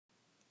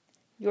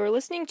You're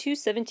listening to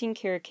 17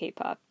 Karat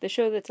K-Pop, the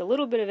show that's a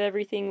little bit of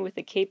everything with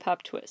a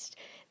K-pop twist.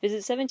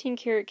 Visit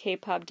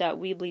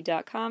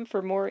 17karatkpop.weebly.com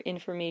for more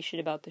information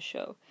about the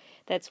show.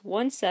 That's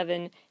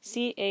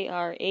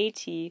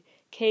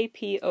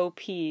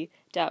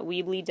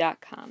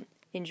 17karatkpop.weebly.com.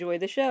 Enjoy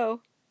the show.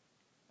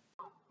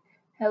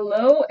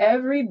 Hello,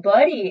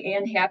 everybody,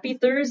 and happy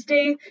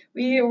Thursday.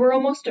 We're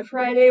almost to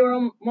Friday.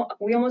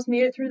 We almost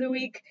made it through the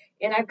week,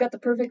 and I've got the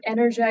perfect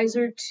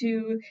energizer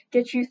to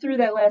get you through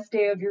that last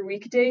day of your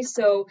weekday.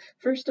 So,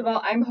 first of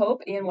all, I'm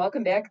Hope, and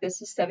welcome back.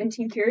 This is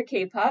 17 Karat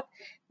K-Pop,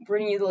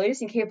 bringing you the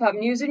latest in K-pop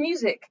news and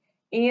music.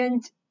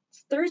 And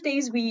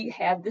Thursdays, we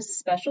have this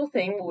special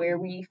thing where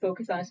we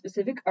focus on a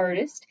specific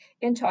artist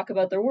and talk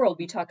about their world.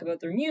 We talk about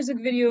their music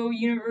video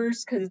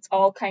universe because it's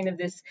all kind of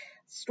this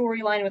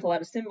storyline with a lot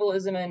of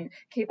symbolism, and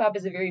K-pop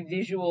is a very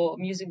visual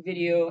music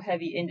video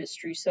heavy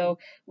industry. So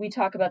we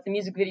talk about the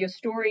music video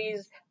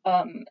stories,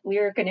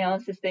 lyric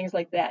analysis, things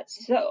like that.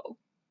 So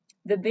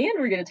the band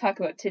we're going to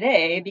talk about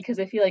today, because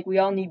I feel like we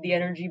all need the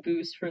energy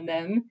boost from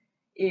them,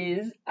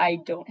 is, I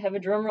don't have a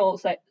drum roll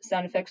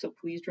sound effect, so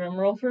please drum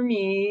roll for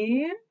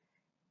me,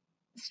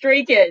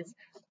 Stray Kids.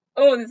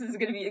 Oh, this is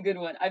going to be a good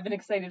one. I've been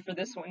excited for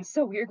this one.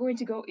 So we're going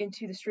to go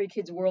into the Stray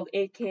Kids world,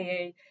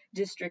 aka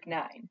District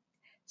 9.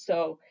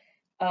 So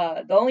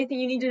the only thing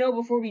you need to know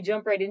before we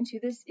jump right into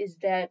this is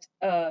that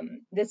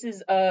this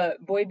is a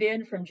boy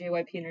band from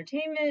JYP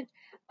Entertainment.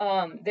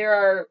 There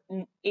are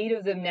 8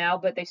 of them now,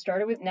 but they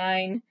started with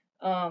 9.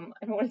 I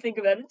don't want to think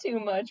about it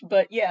too much,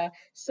 but yeah.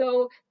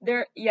 So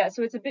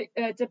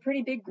it's a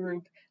pretty big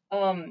group.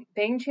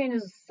 Bang Chan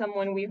is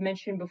someone we've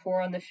mentioned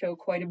before on the show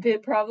quite a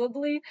bit,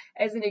 probably,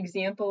 as an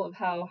example of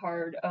how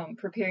hard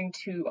preparing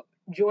to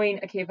join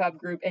a K-pop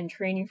group and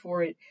training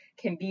for it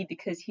can be,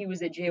 because he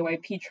was at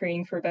JYP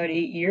training for about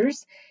 8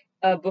 years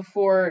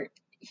before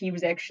he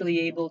was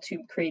actually able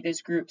to create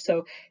this group.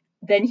 So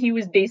then he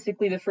was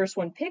basically the first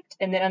one picked,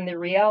 and then on the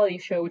reality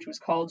show, which was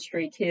called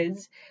Stray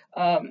Kids,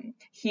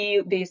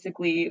 he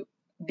basically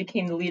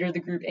became the leader of the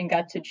group and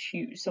got to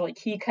choose. So like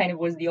he kind of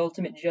was the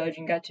ultimate judge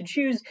and got to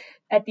choose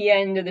at the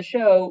end of the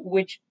show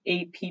which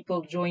 8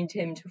 people joined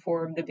him to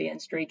form the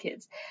band Stray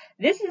Kids.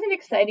 This is an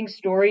exciting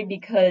story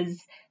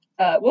because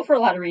for a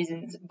lot of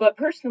reasons, but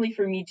personally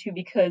for me too,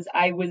 because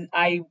I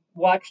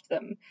watched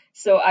them.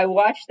 So I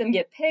watched them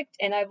get picked,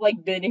 and I've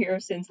been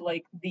here since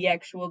the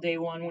actual day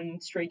one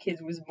when Stray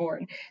Kids was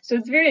born. So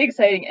it's very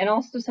exciting, and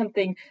also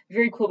something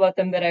very cool about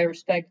them that I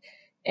respect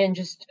and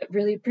just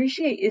really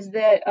appreciate is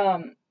that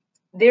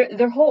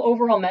their whole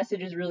overall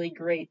message is really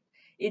great.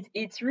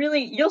 It's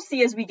really, you'll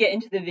see as we get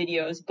into the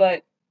videos,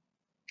 but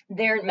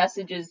their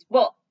messages,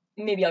 well,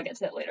 maybe I'll get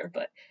to that later,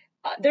 but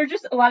there are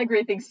just a lot of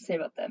great things to say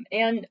about them.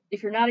 And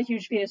if you're not a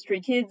huge fan of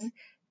Stray Kids,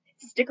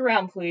 stick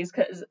around, please,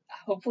 because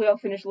hopefully I'll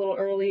finish a little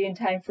early in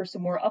time for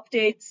some more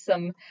updates,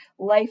 some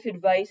life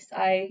advice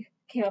I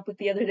came up with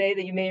the other day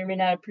that you may or may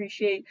not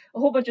appreciate, a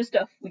whole bunch of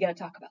stuff we got to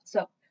talk about.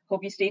 So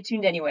hope you stay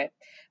tuned anyway.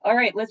 All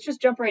right, let's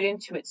just jump right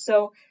into it.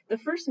 So the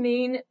first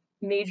major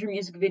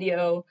music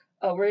video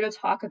we're going to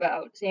talk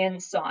about,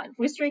 and song.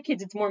 With Stray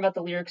Kids, it's more about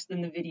the lyrics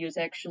than the videos,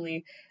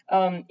 actually,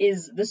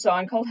 is the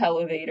song called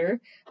Hellevator.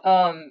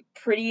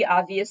 Pretty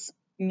obvious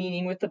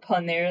meaning with the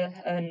pun there,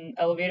 an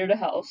elevator to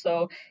hell.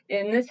 So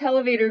in this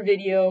Hellevator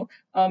video,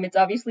 it's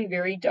obviously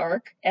very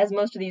dark, as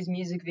most of these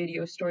music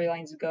video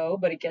storylines go,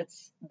 but it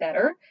gets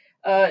better.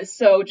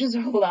 So just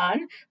hold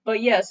on.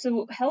 But yeah,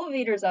 so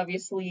Hellevator is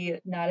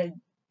obviously not a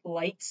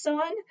light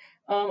song.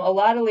 A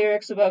lot of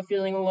lyrics about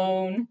feeling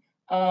alone,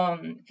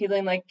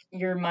 feeling like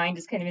your mind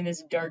is kind of in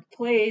this dark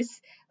place.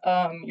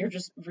 You're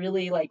just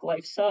really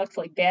life sucks,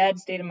 bad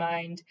state of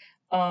mind.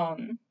 There are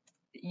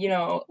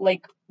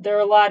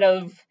a lot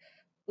of,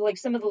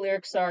 some of the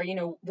lyrics are,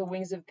 the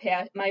wings of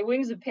my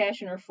wings of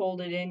passion are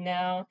folded in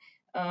now.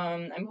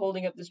 I'm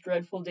holding up this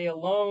dreadful day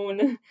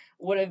alone.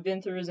 What I've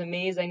been through is a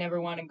maze I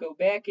never want to go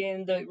back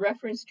in. The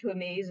reference to a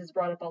maze is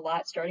brought up a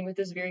lot, starting with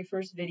this very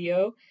first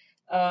video.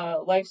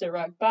 Life's at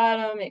rock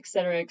bottom,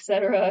 etc.,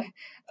 etc.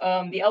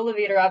 The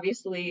elevator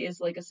obviously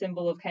is a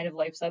symbol of kind of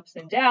life's ups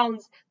and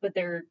downs, but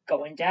they're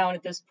going down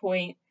at this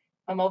point.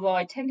 Although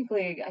I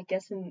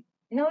guess they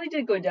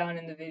did go down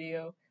in the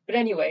video. But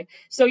anyway,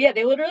 so yeah,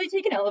 they literally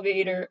take an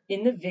elevator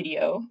in the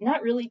video,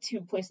 not really to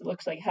a place that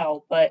looks like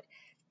hell, but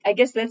I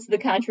guess that's the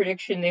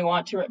contradiction they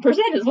want to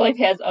represent, as life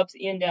has ups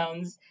and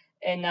downs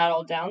and not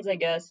all downs, I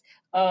guess.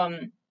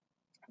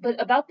 But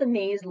about the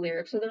maze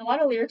lyrics, so there are a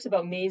lot of lyrics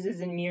about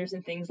mazes and mirrors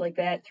and things like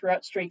that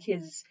throughout Stray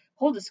Kids'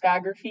 whole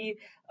discography,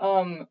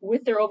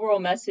 with their overall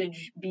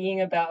message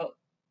being about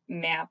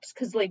maps.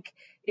 Because,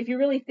 if you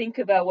really think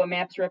about what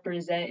maps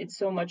represent, it's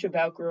so much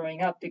about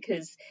growing up,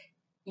 because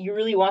you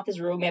really want this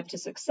roadmap to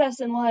success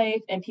in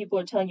life, and people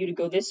are telling you to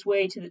go this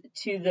way to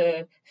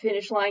the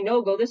finish line.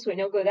 No, go this way.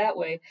 No, go that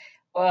way.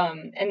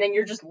 And then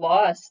you're just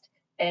lost.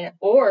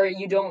 Or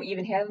you don't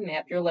even have a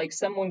map. You're like,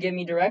 someone give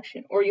me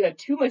direction. Or you have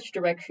too much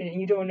direction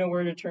and you don't know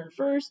where to turn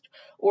first.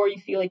 Or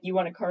you feel like you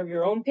want to carve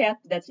your own path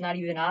that's not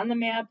even on the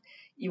map.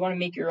 you want to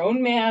make your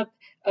own map.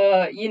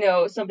 You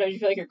know, sometimes you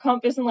feel like your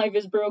compass in life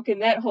is broken,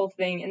 that whole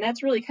thing. And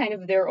that's really kind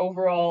of their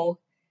overall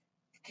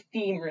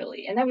theme,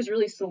 really. And that was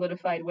really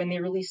solidified when they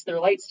released their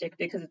light stick,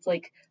 because it's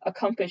like a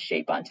compass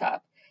shape on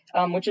top,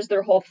 which is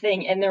their whole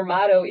thing. And their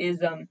motto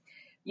is,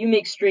 you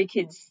make stray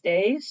kids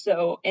stay.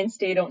 So, and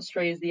stay, don't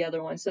stray is the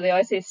other one. So they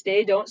always say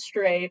stay, don't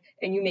stray,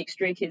 and you make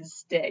stray kids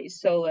stay.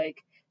 So like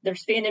their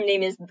fandom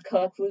name is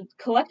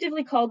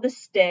collectively called the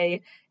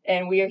Stay,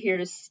 and we are here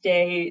to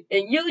stay.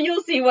 And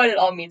you'll see what it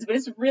all means, but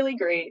it's really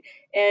great.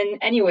 And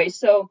anyway,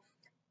 so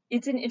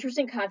it's an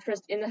interesting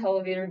contrast in the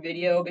elevator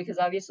video, because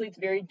obviously it's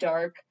very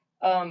dark,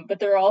 but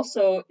there are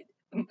also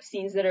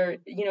scenes that are,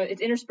 you know,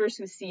 it's interspersed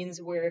with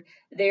scenes where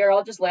they are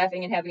all just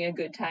laughing and having a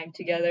good time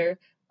together.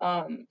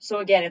 So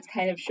again, it's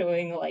kind of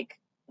showing like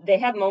they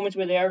have moments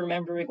where they are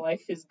remembering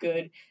life is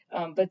good,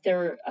 but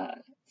they're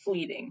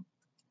fleeting.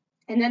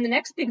 And then the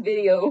next big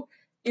video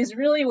is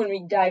really when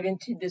we dive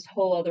into this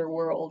whole other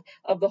world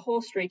of the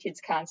whole Stray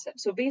Kids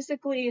concept. So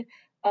basically,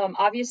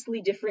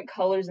 obviously different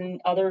colors and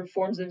other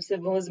forms of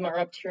symbolism are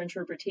up to your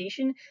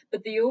interpretation,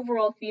 but the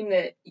overall theme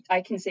that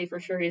I can say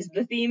for sure is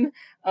the theme,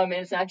 and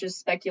it's not just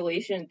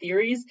speculation and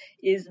theories,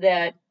 is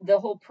that the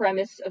whole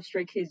premise of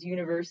Stray Kids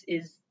universe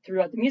is,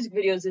 throughout the music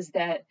videos, is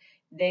that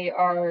they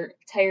are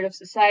tired of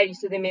society,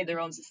 so they made their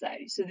own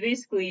society. So they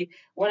basically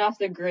went off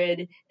the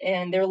grid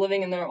and they're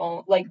living in their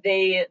own, like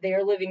they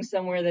are living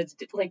somewhere that's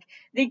like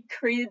they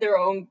created their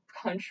own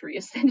country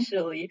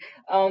essentially.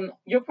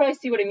 You'll probably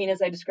see what I mean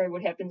as I describe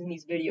what happens in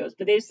these videos,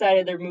 but they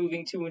decided they're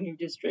moving to a new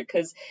district,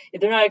 because if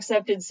they're not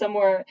accepted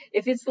somewhere,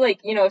 if it's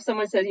like, you know, if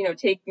someone says, you know,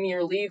 take me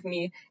or leave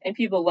me, and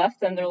people left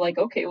them, they're like,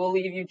 okay, we'll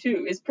leave you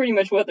too, is pretty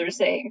much what they're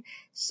saying.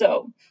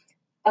 So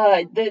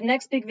the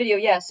next big video,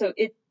 yeah, so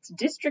it's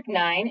District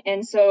 9,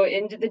 and so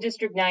in the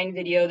District 9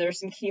 video, there's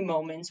some key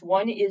moments.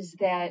 One is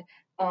that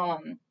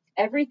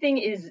everything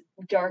is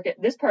dark.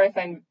 This part I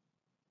find,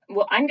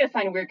 well, I'm going to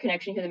find a weird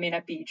connection here that may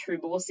not be true,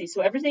 but we'll see.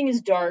 So everything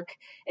is dark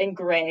and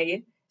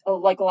gray,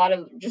 like a lot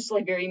of just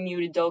like very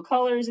muted, dull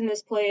colors in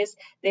this place.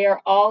 They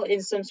are all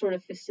in some sort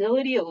of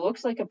facility. It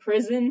looks like a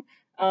prison,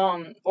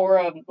 or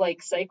a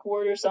like psych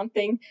ward or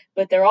something,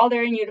 but they're all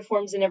there in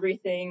uniforms and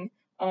everything.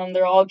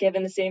 They're all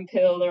given the same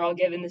pill. They're all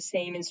given the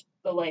same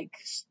like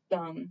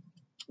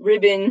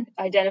ribbon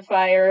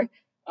identifier.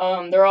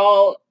 They're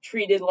all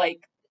treated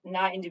like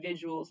not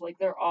individuals. Like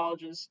they're all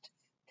just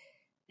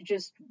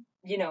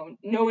you know,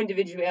 no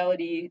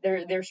individuality.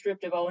 They're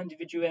stripped of all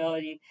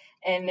individuality,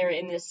 and they're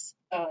in this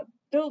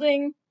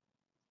building.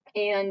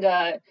 And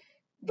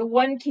the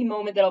one key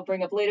moment that I'll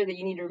bring up later that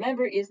you need to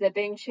remember is that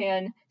Bang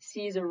Chan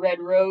sees a red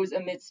rose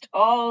amidst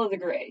all of the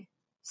gray.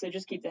 So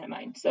just keep that in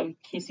mind. So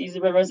he sees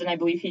the red rose, and I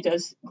believe he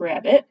does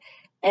grab it.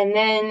 And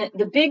then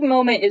the big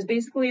moment is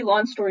basically,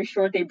 long story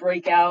short, they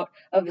break out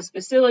of this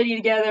facility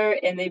together,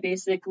 and they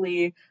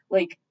basically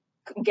like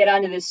get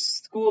onto this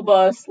school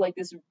bus, like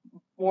this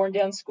worn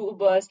down school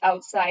bus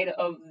outside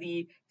of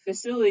the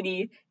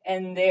facility,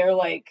 and they're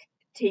like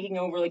taking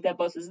over, like that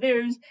bus is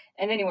theirs.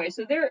 And anyway,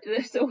 so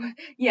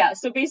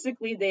so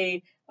basically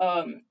they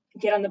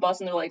get on the bus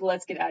and they're like,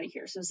 let's get out of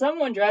here. So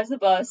someone drives the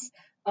bus,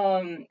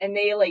 and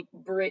they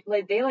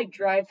they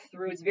drive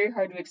through. It's very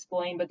hard to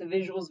explain, but the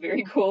visual is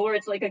very cool, where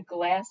it's like a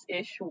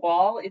glass-ish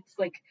wall. It's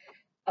like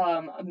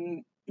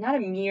not a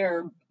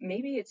mirror,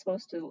 maybe it's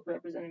supposed to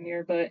represent a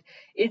mirror, but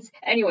it's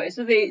anyway.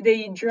 So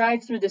they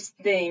drive through this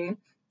thing,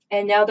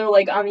 and now they're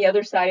like on the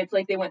other side. It's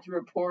like they went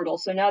through a portal.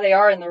 So now they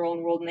are in their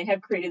own world, and they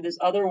have created this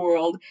other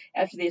world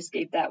after they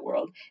escaped that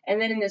world.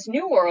 And then in this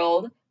new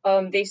world,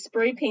 they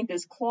spray paint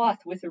this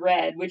cloth with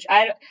red, which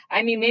I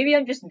mean, maybe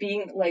I'm just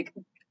being like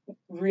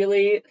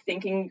really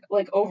thinking,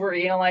 like over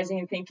analyzing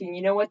and thinking,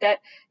 you know what, that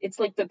it's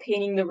like the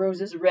painting the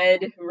roses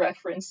red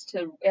reference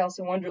to Alice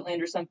in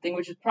Wonderland or something,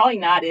 which is probably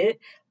not it.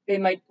 They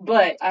might,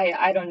 but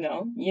I don't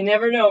know. You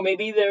never know.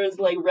 Maybe there was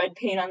like red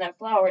paint on that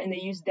flower, and they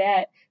used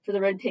that for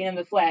the red paint on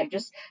the flag.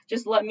 Just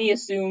let me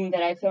assume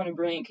that I found a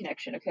brilliant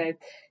connection, okay?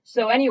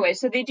 So anyway,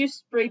 so they do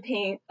spray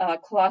paint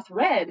cloth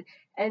red,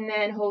 and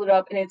then hold it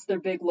up, and it's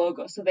their big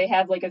logo. So they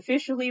have like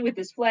officially with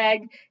this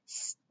flag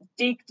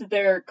staked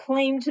their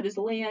claim to this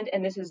land,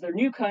 and this is their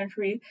new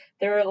country.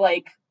 They're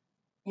like,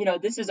 you know,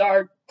 this is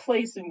our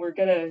place, and we're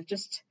gonna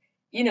just,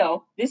 you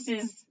know, this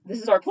is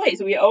our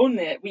place. We own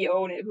it. We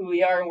own it, who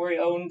we are, and we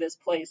own this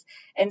place.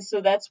 And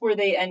so that's where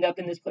they end up,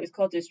 in this place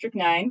called District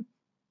 9.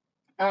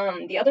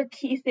 The other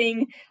key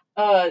thing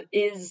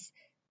is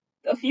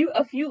a few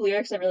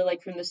lyrics I really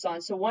like from this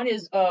song. So one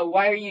is,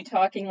 why are you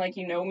talking like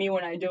you know me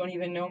when I don't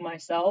even know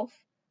myself?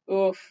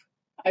 Oof,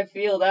 I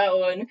feel that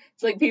one.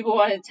 It's like people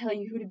want to tell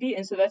you who to be,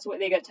 and so that's why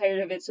they got tired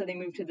of it, so they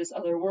moved to this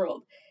other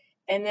world.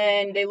 And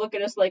then they look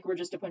at us like we're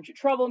just a bunch of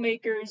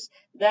troublemakers.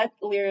 That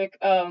lyric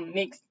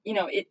makes, you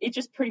know, it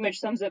just pretty much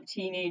sums up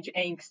teenage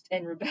angst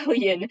and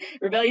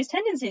rebellious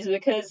tendencies,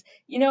 because,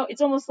 you know,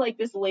 it's almost like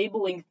this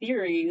labeling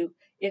theory.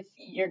 If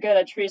you're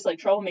gonna treat us like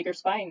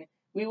troublemakers, fine.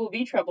 we will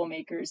be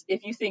troublemakers.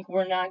 If you think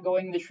we're not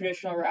going the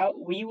traditional route,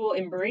 we will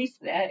embrace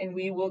that and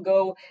we will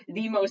go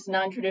the most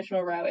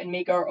non-traditional route and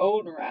make our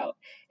own route.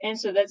 And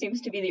so that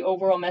seems to be the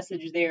overall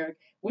message there,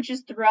 which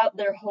is throughout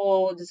their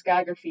whole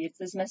discography. It's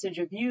this message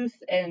of youth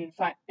and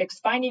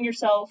finding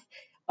yourself.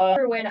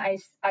 When I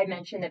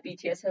mentioned that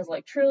BTS has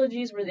like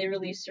trilogies where they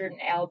release certain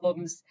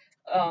albums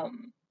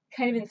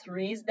kind of in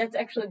threes, that's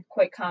actually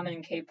quite common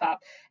in K-pop.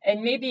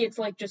 And maybe it's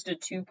like just a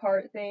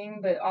two-part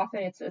thing, but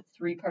often it's a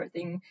three-part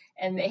thing.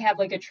 And they have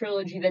like a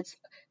trilogy that's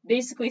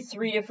basically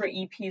three different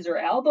EPs or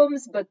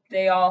albums, but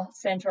they all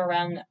center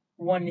around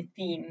one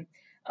theme.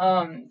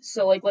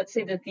 So like let's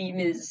say the theme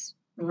is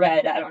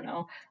Red, I don't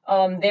know.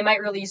 They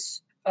might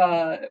release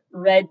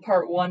Red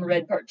Part 1,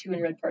 Red Part 2,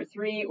 and Red Part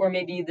 3, or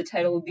maybe the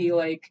title would be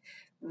like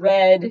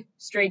Red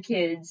Stray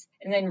Kids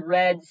and then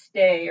Red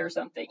Stay or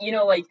something. You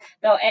know, like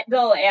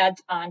they'll add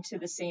on to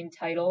the same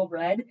title,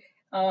 Red.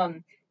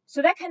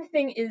 So that kind of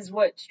thing is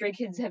what Stray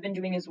Kids have been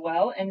doing as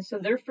well. And so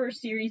their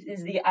first series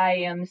is the I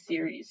Am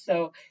series.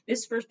 So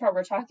this first part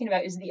we're talking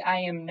about is the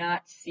I Am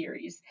Not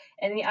series.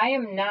 And the I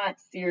Am Not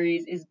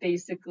series is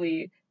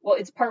basically, well,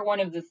 it's part one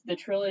of the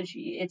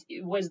trilogy.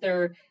 It was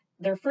their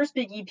first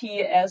big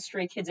EP as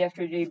Stray Kids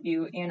after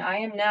debut. And I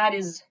Am Not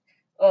is,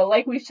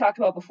 like we've talked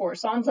about before,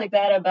 songs like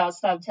that about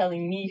Stop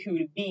Telling Me Who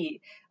to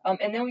Be.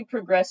 And then we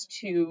progress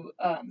to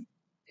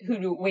who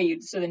do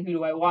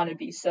I want to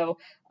be? So,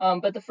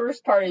 but the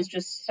first part is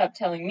just Stop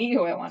Telling Me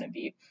Who I Want to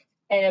Be.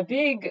 And a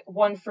big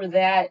one for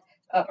that,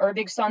 or a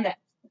big song that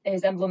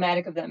is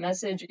emblematic of that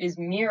message is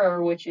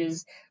Mirror, which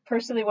is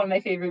personally one of my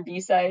favorite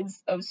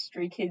B-sides of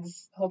Stray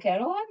Kids' whole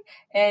catalog.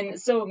 And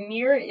so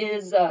Mirror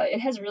is, it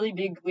has really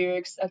big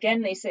lyrics.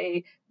 Again, they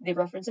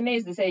reference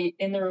Amaze. They say,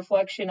 in the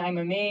reflection, I'm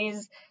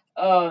Amaze.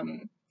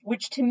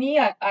 Which to me,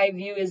 I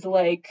view as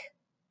like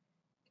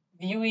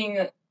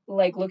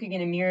looking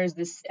in a mirror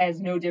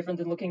as no different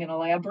than looking in a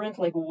labyrinth.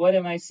 Like, what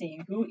am I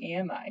seeing? Who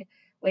am I?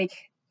 Like,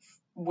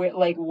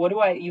 what do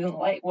I even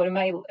like? What am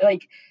I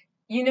like?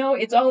 You know,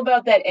 it's all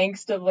about that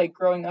angst of like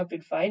growing up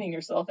and finding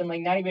yourself and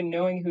like not even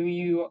knowing who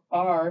you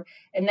are.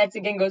 And that's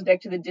again goes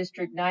back to the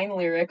District 9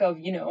 lyric of,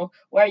 you know,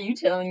 why are you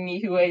telling me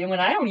who I am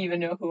when I don't even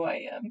know who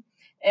I am?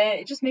 And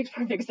it just makes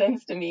perfect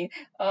sense to me.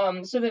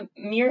 So the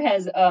Mirror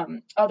has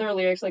other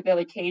lyrics like that,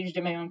 like Caged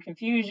in My Own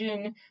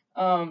Confusion.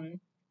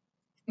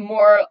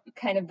 More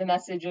kind of the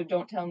message of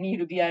don't tell me who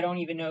to be, I don't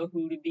even know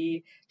who to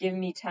be, give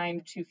me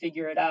time to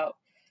figure it out.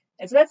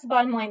 And so that's the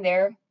bottom line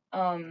there.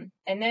 And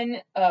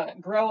then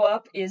Grow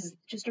Up is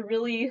just a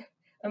really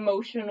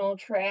emotional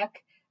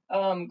track.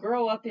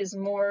 Grow Up is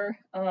more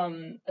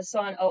a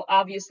song,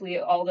 obviously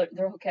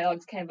their whole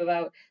catalog's kind of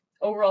about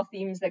overall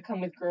themes that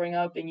come with growing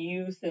up and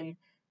youth and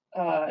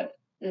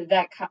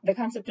the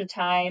concept of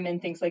time and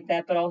things like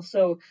that, but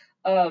also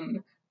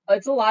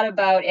it's a lot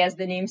about, as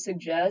the name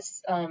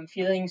suggests,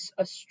 feeling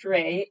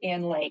astray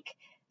and like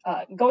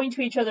going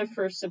to each other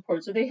for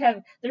support. So they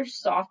have their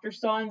softer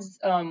songs,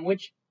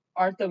 which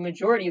aren't the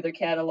majority of their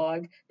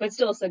catalog, but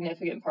still a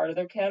significant part of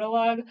their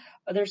catalog.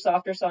 Their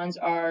softer songs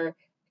are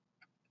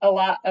a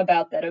lot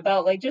about that,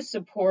 about like just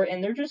support,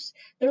 and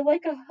they're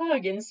like a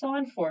hug in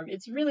song form.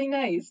 It's really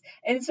nice.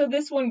 And so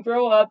this one,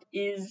 Grow Up,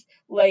 is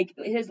like,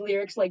 it has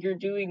lyrics like, you're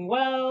doing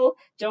well,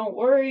 don't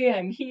worry,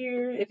 I'm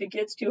here, if it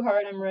gets too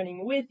hard, I'm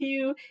running with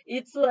you.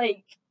 It's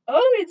like,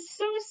 oh, it's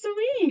so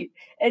sweet.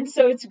 And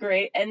so it's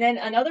great. And then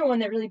another one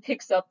that really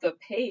picks up the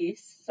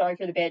pace, sorry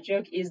for the bad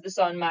joke, is the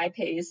song My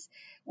Pace,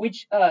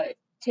 which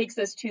takes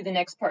us to the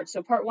next part.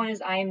 So part one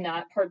is I Am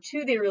Not. Part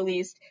two they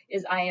released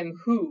is I Am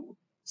Who.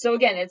 So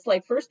again, it's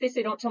like first they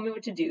say don't tell me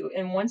what to do,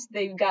 and once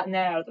they've gotten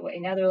that out of the way,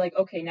 now they're like,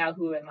 okay, now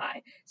who am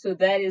I? So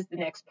that is the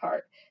next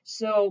part.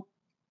 So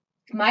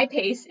My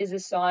Pace is a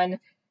song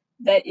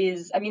that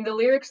is, I mean,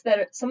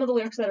 some of the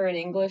lyrics that are in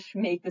English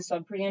make this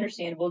song pretty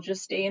understandable.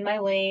 Just stay in my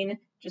lane,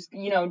 just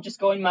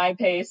go in my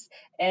pace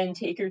and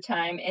take your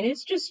time. And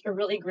it's just a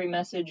really great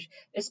message,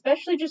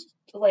 especially just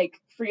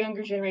like for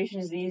younger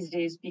generations these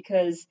days,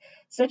 because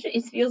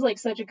it feels like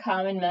such a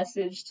common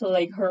message to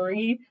like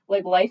hurry.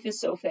 Like life is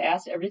so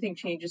fast, everything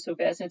changes so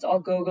fast, and it's all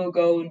go, go,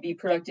 go and be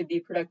productive, be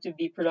productive,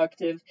 be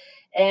productive.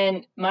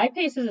 And My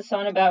Pace is a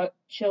song about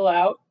chill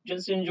out,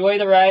 just enjoy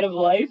the ride of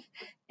life,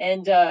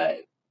 and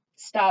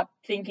stop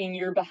thinking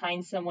you're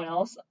behind someone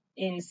else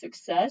in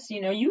success.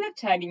 You know, you have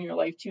time in your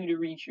life too to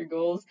reach your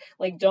goals.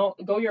 Like, don't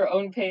go your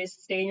own pace,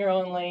 stay in your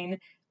own lane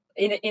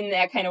in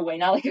that kind of way.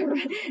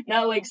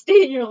 Not like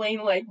stay in your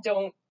lane, like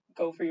don't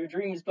go for your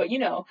dreams, but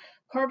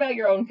carve out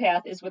your own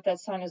path is what that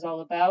song is all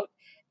about.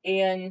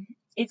 And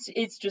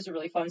it's just a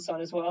really fun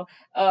song as well.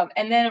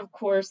 And then of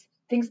course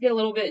things get a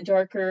little bit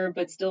darker,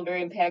 but still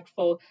very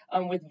impactful,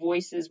 with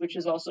Voices, which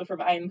is also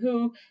from I Am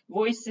Who.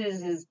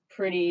 Voices is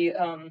pretty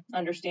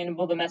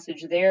understandable, the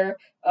message there.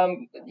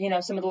 Some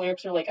of the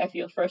lyrics are like, I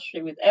feel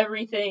frustrated with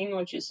everything,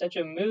 which is such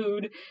a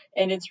mood.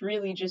 And it's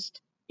really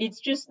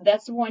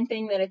that's one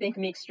thing that I think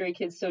makes Stray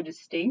Kids so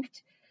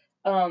distinct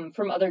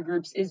from other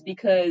groups, is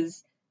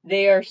because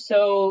they're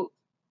so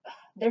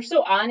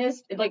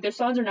honest. Like, their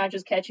songs are not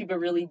just catchy, but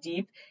really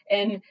deep.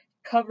 And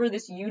cover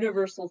this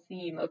universal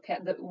theme of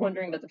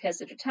wondering about the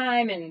passage of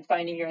time and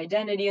finding your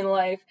identity in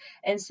life.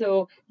 And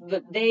so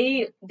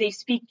they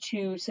speak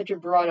to such a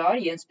broad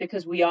audience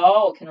because we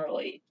all can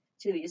relate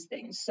to these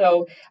things.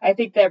 So I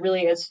think that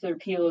really adds to their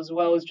appeal, as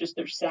well as just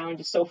their sound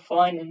is so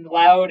fun and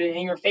loud and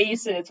in your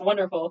face, and it's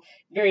wonderful,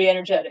 very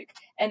energetic.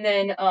 And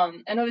then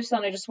another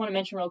song I just want to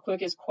mention real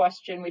quick is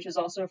Question, which is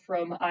also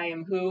from I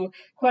Am Who.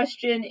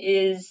 Question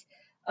is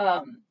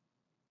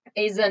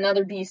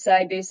another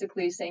B-side,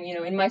 basically saying,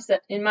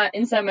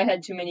 inside my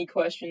head, too many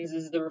questions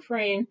is the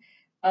refrain,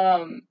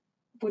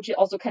 which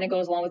also kind of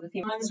goes along with the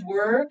theme. Ones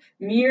were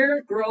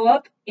Mirror, Grow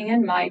Up,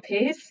 and My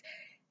Pace.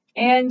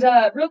 And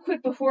real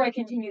quick before I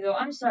continue, though,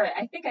 I'm sorry.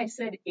 I think I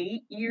said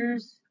 8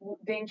 years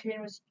Bang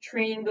Chan was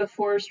training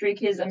before Stray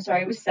Kids. I'm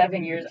sorry, it was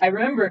 7 years. I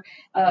remember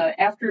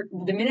after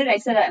the minute I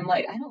said it, I'm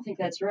like, I don't think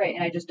that's right.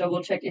 And I just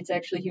double checked. It's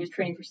actually, he was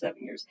training for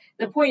 7 years.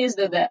 The point is,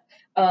 though, that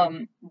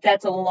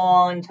that's a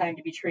long time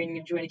to be training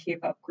and join a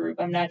K-pop group.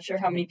 I'm not sure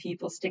how many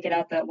people stick it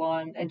out that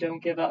long and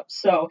don't give up.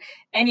 So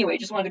anyway,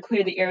 just wanted to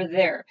clear the air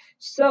there.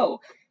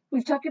 So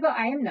we've talked about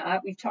I Am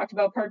Not. We've talked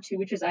about part 2,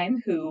 which is I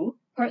Am Who.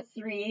 Part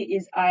 3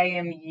 is I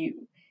Am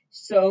You.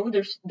 So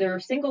their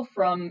single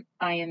from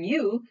I Am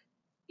You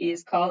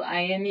is called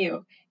I Am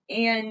You.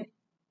 And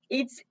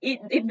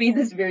it made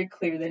this very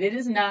clear that it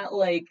is not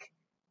like,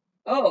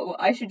 oh,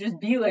 I should just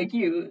be like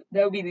you.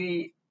 That would be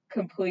the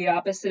complete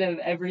opposite of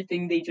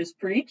everything they just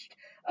preached.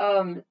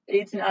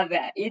 It's not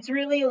that. It's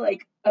really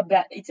like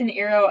it's an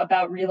era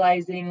about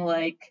realizing,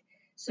 like,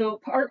 so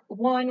part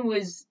 1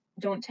 was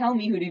don't tell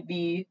me who to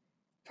be.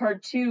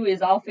 Part 2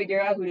 is I'll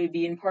figure out who to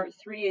be, and part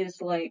 3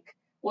 is like,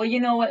 well,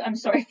 you know what? I'm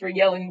sorry for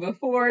yelling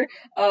before.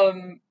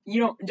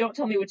 You don't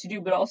tell me what to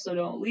do, but also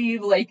don't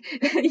leave. Like,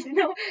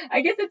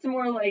 I guess it's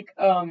more like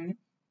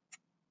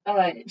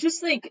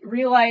just like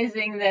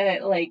realizing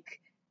that like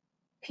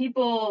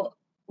people,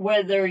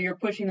 whether you're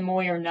pushing them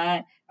away or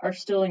not, are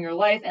still in your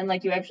life, and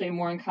like you actually have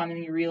more in common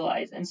than you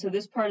realize. And so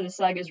this part of the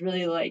saga is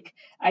really like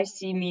I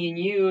see me and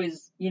you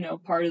is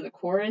part of the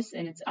chorus,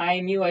 and it's I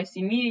am you, I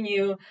see me and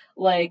you,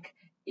 like.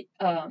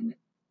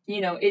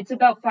 It's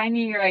about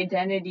finding your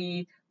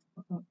identity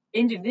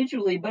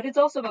individually, but it's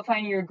also about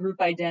finding your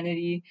group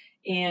identity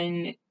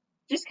and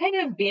just kind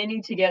of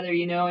banding together,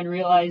 and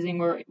realizing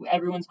where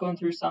everyone's going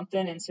through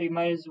something, and so you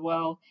might as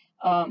well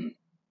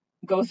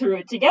go through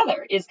it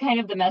together is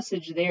kind of the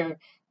message there.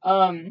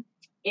 And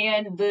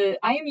the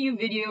I Am You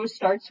video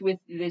starts with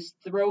this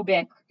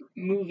throwback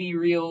movie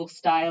reel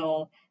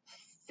style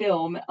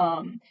film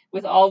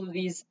with all of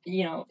these,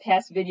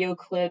 past video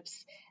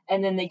clips,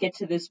 and then they get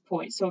to this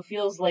point. So it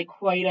feels like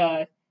quite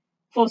a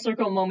full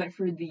circle moment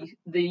for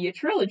the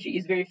trilogy.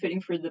 Is very fitting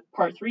for the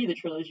part 3 of the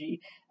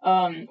trilogy,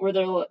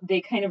 where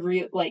they kind of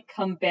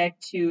come back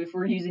to, if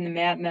we're using the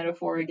map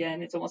metaphor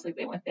again, it's almost like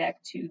they went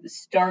back to the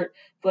start,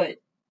 but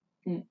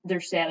they're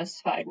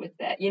satisfied with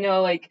that.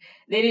 Like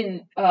they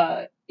didn't.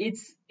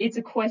 It's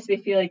a quest. They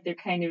feel like they're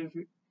kind of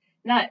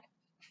not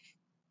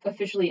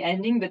officially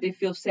ending, but they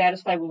feel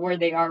satisfied with where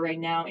they are right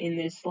now in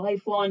this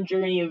lifelong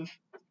journey of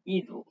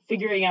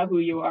figuring out who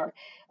you are.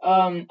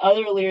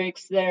 Other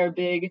lyrics that are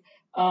big,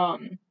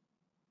 in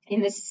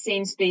the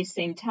same space,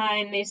 same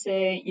time, they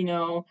say,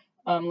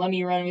 let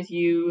me run with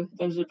you.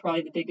 Those are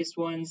probably the biggest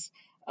ones.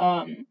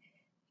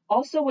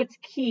 Also, what's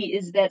key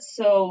is that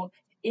so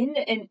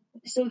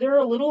there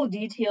are little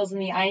details in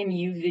the I Am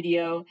You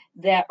video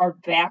that are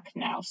back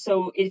now.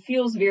 So it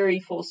feels very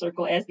full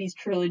circle, as these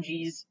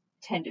trilogies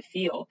tend to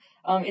feel.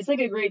 It's like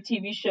a great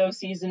TV show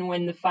season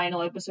when the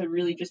final episode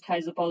really just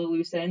ties up all the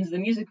loose ends. The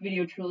music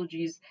video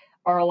trilogies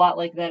are a lot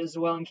like that as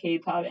well in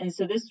K-pop. And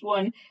so this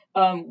one,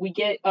 we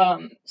get,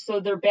 so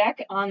they're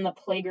back on the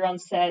playground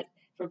set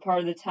for part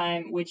of the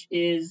time, which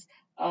is,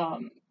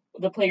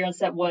 the playground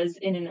set was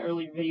in an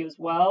earlier video as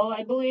well,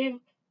 I believe.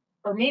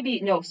 Or maybe,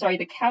 no, sorry,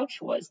 the couch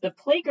was. The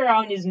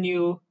playground is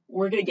new.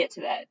 We're going to get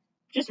to that.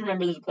 Just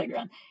remember there's a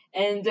playground.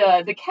 And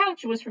the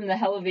couch was from the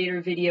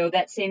Elevator video.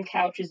 That same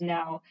couch is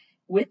now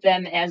with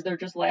them as they're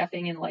just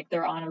laughing and like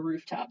they're on a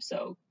rooftop.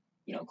 So,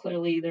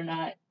 clearly they're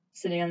not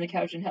sitting on the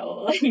couch in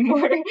hell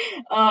anymore.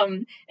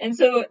 And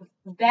so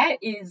that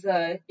is,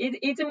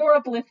 it's a more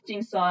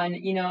uplifting song.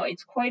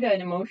 It's quite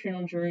an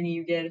emotional journey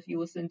you get if you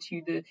listen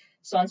to the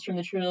songs from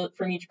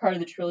from each part of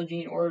the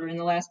trilogy in order. And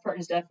the last part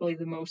is definitely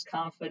the most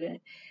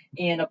confident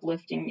and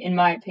uplifting, in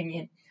my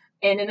opinion.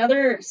 And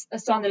another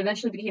song that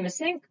eventually became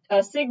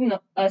a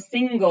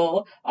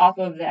single off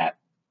of that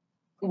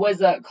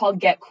was called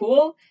Get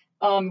Cool.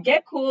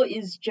 Get Cool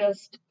is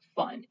just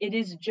fun. It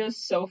is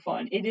just so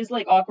fun. It is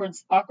like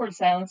Awkward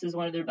Silence is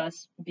one of their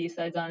best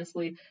B-sides,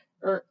 honestly,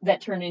 or that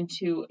turned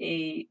into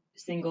a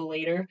single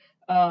later.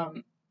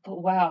 But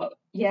wow,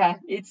 yeah,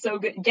 it's so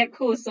good. Get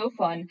Cool is so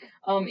fun.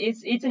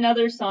 It's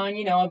another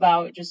song,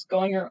 about just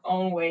going your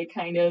own way,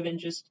 kind of, and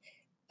just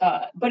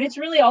but it's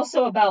really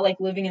also about like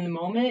living in the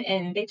moment,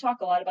 and they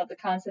talk a lot about the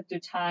concept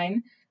of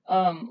time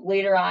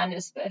later on,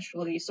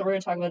 especially. So we're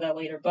gonna talk about that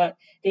later, but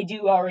they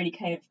do already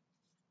kind of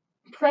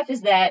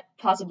preface that,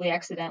 possibly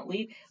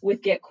accidentally,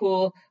 with Get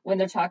Cool when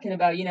they're talking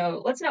about,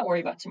 let's not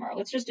worry about tomorrow.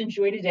 Let's just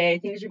enjoy today.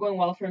 Things are going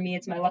well for me.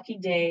 It's my lucky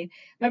day.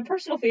 My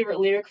personal favorite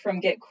lyric from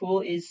Get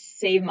Cool is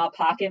save my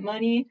pocket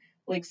money.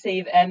 Like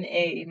save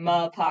M-A,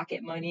 ma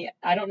pocket money.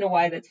 I don't know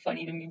why that's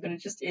funny to me, but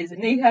it just is.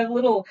 And they have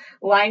little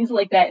lines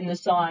like that in the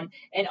song.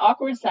 And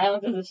Awkward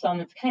Silence is a song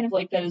that's kind of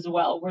like that as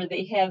well, where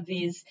they have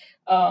these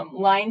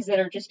lines that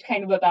are just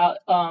kind of about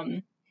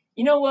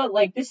you know what,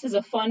 like this is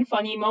a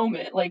funny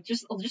moment, like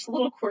just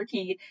little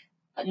quirky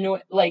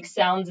like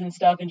sounds and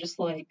stuff, and just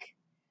like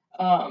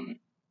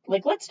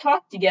let's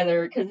talk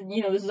together because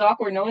this is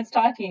awkward, no one's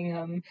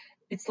talking.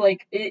 It's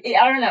like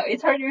I don't know,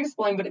 it's hard to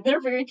explain, but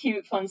they're very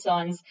cute, fun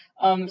songs.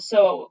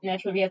 So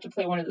naturally we have to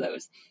play one of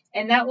those,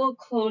 and that will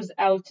close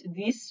out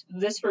this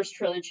first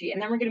trilogy, and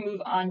then we're gonna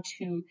move on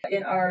to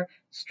in our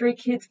Stray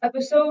Kids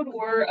episode,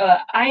 or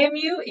I Am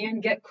You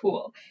and Get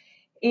Cool.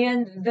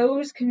 And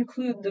those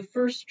conclude the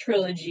first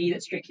trilogy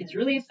that Stray Kids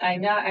released, I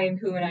Am Not, I Am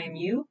Who, and I Am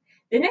You.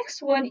 The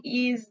next one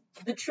is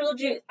the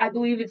trilogy, I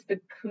believe it's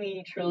the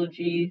Clee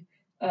trilogy,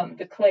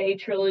 the Clay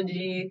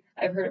trilogy.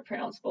 I've heard it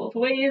pronounced both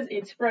ways.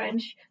 It's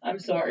French. I'm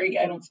sorry,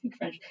 I don't speak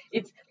French.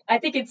 I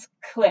think it's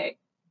Clay.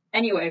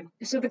 Anyway,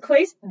 so the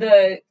Clay,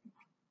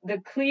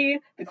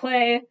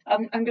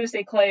 I'm gonna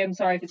say Clay, I'm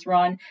sorry if it's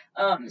wrong.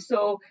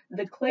 So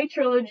the Clay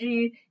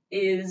trilogy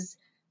is,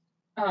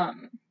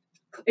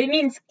 it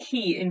means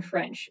key in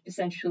French,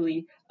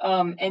 essentially.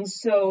 And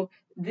so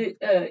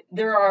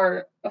there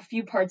are a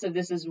few parts of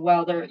this as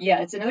well.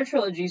 It's another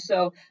trilogy.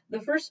 So the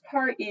first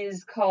part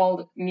is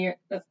called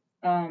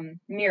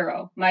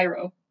Miro,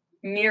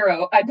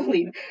 I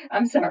believe.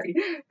 I'm sorry.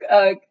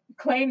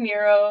 Clay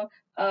Miro,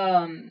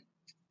 and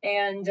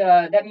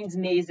that means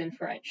maze in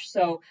French.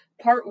 So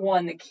part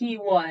one, the key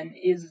one,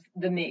 is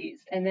the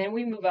maze. And then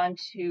we move on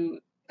to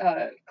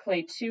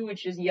Clay 2,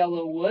 which is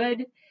Yellow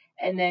Wood.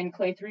 And then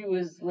Clay 3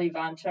 was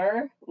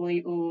Levanter.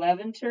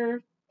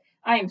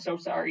 I am so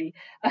sorry.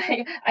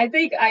 I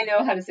think I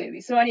know how to say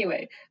these. So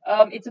anyway,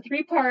 it's a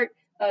 3-part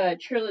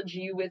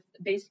trilogy with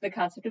based the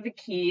concept of the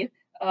key,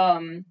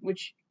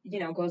 which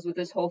goes with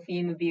this whole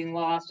theme of being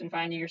lost and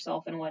finding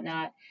yourself and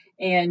whatnot.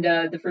 And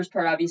the first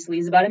part obviously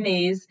is about a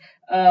maze.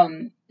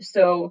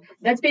 So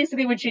that's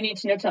basically what you need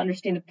to know to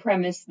understand the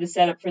premise, the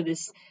setup for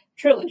this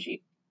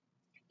trilogy.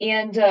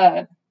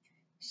 And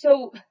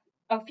so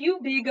a few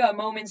big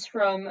moments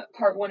from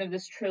part 1 of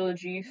this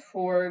trilogy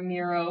for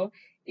Miro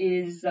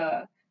is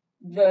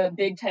the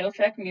big title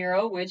track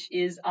Miro, which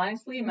is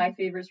honestly my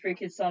favorite Stray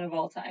Kids song of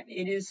all time.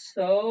 It's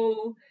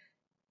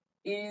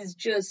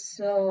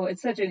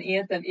such an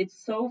anthem.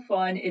 It's so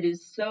fun.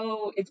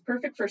 It's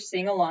perfect for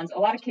sing-alongs. A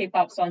lot of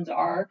K-pop songs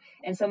are,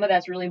 and some of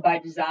that's really by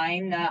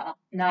design,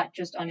 not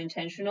just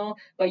unintentional.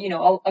 But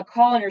a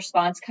call and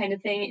response kind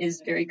of thing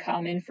is very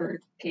common for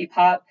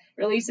K-pop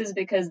releases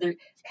because they're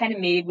kind of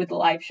made with the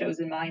live shows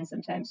in mind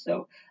sometimes.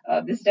 So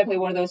this is definitely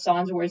one of those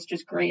songs where it's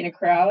just great in a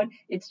crowd.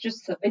 It's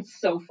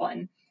so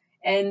fun.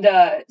 And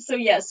so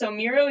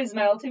Miro is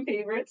my all-time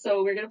favorite,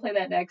 so we're gonna play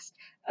that next.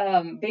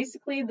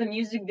 Basically, the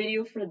music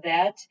video for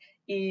that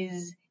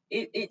is,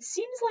 it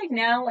seems like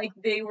now, like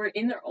they were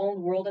in their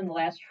own world in the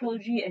last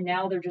trilogy, and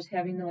now they're just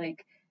having to,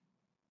 like,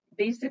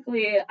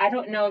 basically, I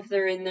don't know if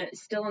they're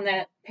still in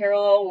that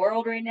parallel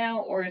world right now,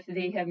 or if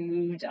they have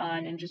moved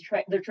on and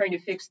they're trying to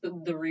fix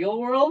the real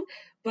world,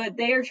 but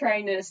they are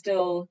trying to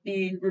still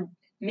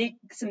make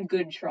some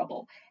good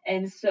trouble.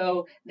 And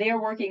so they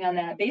are working on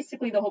that.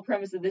 Basically, the whole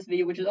premise of this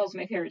video, which is also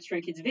my favorite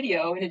Stray Kids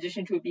video, in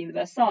addition to it being the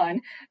best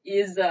song,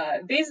 is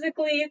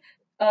basically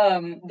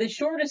the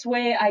shortest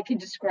way I can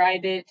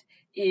describe it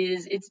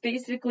is it's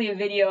basically a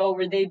video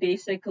where they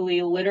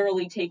basically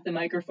literally take the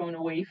microphone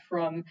away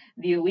from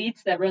the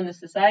elites that run the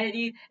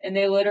society, and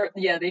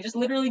they just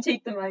literally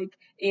take the mic,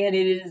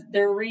 and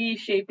they're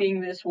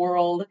reshaping this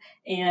world,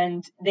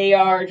 and they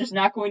are just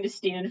not going to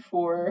stand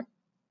for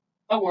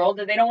a world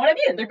that they don't want to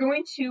be in. They're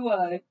going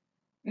to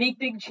make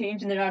big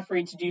change, and they're not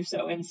afraid to do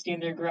so and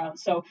stand their ground.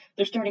 So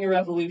they're starting a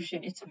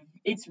revolution.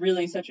 It's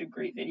really such a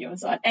great video and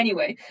song.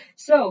 Anyway,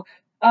 so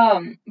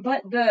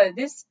but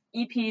this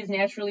EP is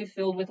naturally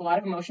filled with a lot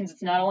of emotions.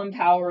 It's not all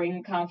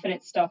empowering,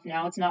 confident stuff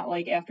now. It's not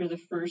like after the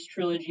first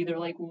trilogy, they're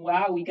like,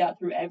 wow, we got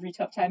through every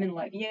tough time in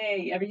life.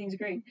 Yay, everything's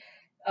great.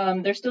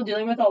 They're still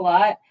dealing with a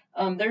lot.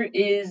 There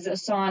is a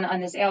song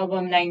on this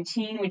album,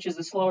 19, which is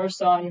a slower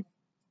song,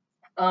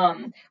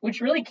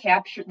 which really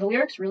the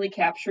lyrics really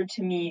captured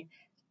to me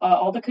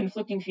all the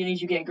conflicting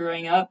feelings you get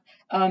growing up.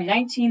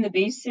 19,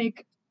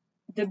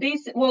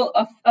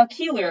 a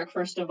key lyric,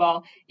 first of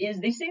all, is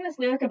they sing this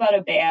lyric about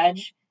a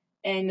badge,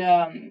 and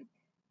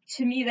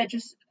to me that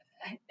just,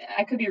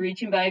 I could be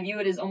reaching, but I view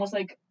it as almost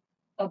like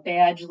a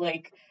badge,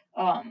 like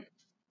I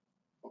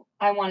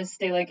want to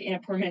stay like in a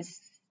permanent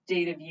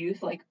state of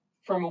youth, like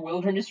from a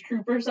wilderness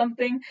troop or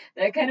something,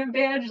 that kind of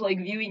badge, like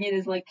viewing it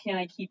as like, can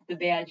I keep the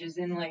badges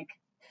in, like,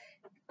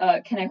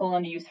 can I hold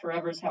on to youth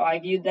forever is how I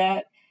viewed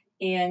that.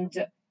 And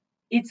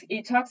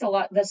it talks a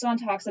lot, the song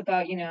talks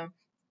about,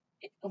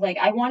 like,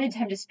 I wanted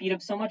time to speed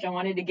up so much, I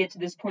wanted to get to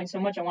this point so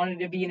much, I wanted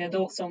to be an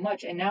adult so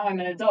much, and now I'm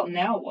an adult,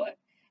 now what?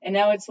 And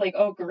now it's like,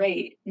 oh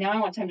great, now I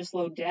want time to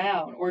slow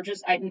down, or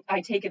just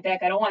I take it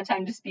back, I don't want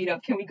time to speed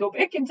up, can we go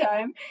back in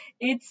time?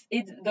 It's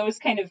those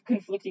kind of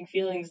conflicting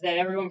feelings that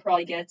everyone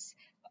probably gets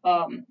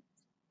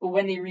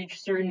when they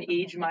reach certain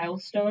age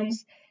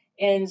milestones.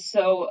 And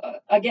so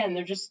again,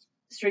 they're just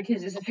Stray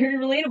Kids is very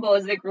relatable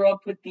as they grow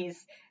up with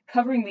these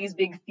covering these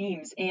big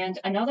themes. And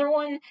another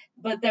one,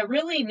 but that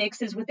really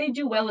mixes what they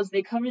do well is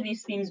they cover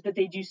these themes, but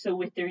they do so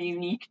with their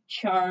unique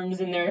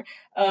charms and their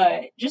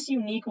just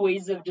unique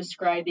ways of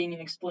describing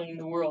and explaining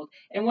the world.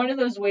 And one of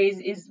those ways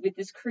is with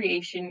this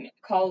creation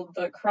called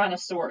the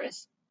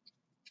Chronosaurus.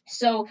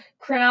 So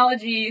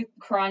chronology,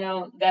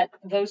 chrono,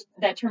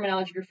 that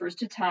terminology refers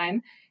to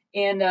time,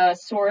 and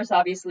saurus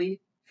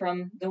obviously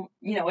from the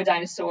a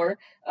dinosaur.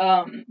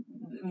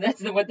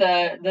 That's what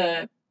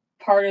the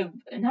part of,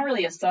 not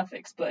really a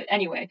suffix, but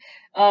anyway.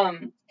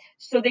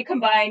 So they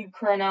combine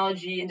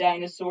chronology and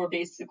dinosaur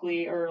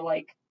basically, or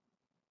like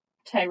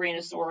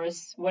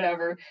Tyrannosaurus,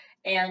 whatever.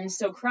 And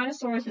so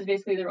Chronosaurus is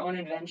basically their own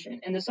invention.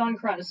 And the song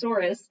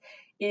Chronosaurus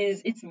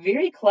it's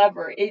very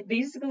clever. It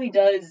basically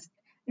does,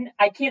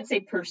 I can't say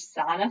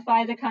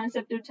personify the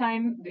concept of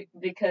time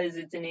because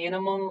it's an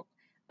animal.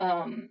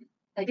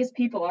 I guess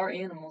people are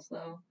animals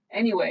though.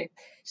 Anyway,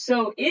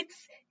 so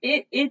it's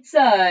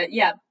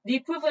yeah, the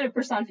equivalent of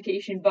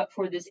personification, but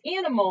for this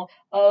animal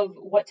of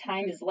what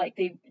time is like.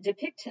 They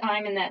depict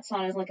time in that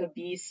song as like a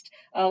beast.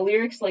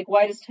 Lyrics like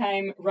 "Why does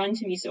time run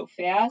to me so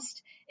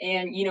fast?"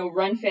 and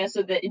run fast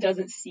so that it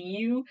doesn't see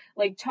you.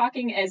 Like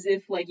talking as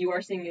if like you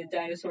are seeing a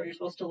dinosaur, you're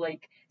supposed to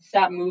like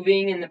stop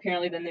moving, and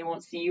apparently then they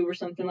won't see you or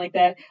something like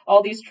that.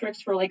 All these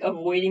tricks for like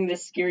avoiding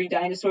this scary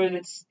dinosaur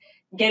that's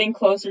getting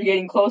closer,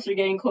 getting closer,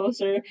 getting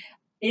closer.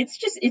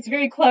 It's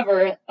very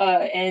clever,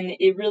 and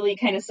it really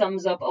kind of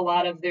sums up a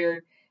lot of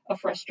their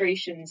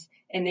frustrations,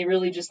 and they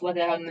really just let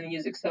it out in the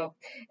music. So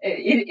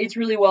it's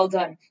really well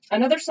done.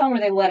 Another song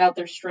where they let out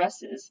their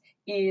stresses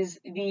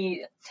is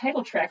the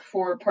title track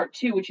for part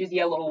 2, which is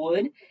Yellow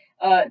Wood.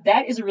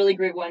 That is a really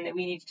great one that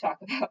we need to talk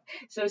about.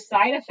 So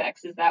Side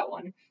Effects is that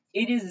one.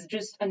 It is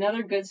just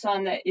another good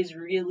song that is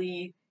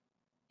really,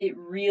 it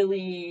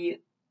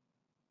really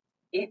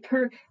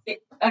again,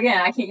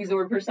 I can't use the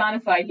word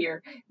personify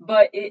here,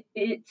 but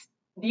it's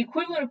the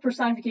equivalent of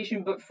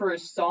personification, but for a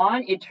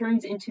song. It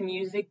turns into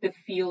music the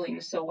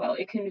feelings so well.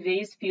 It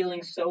conveys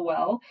feelings so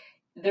well.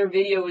 Their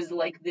video is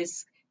like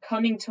this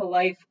coming to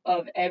life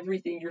of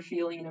everything you're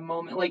feeling in a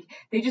moment. Like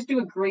they just do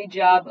a great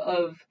job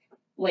of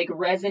like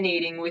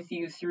resonating with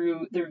you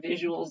through their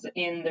visuals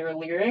and their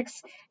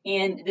lyrics.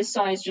 And this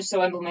song is just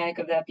so emblematic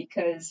of that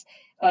because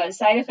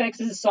Side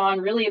Effects is a song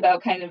really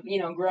about kind of,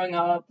 growing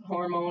up,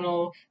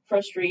 hormonal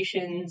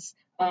frustrations,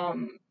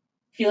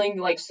 feeling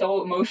like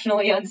so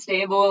emotionally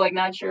unstable, like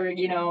not sure,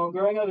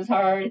 growing up is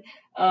hard,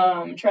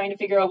 trying to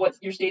figure out what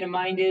your state of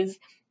mind is.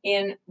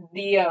 And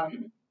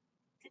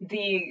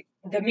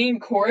the main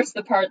chorus,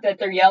 the part that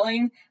they're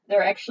yelling,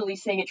 they're actually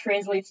saying it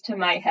translates to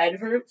 "my head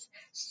hurts."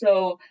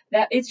 So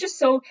that it's just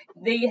so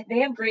they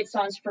have great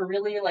songs for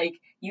really like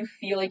you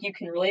feel like you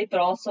can relate, but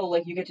also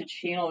like you get to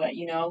channel that,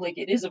 like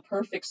it is a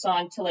perfect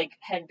song to like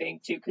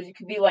headbang to because you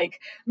could be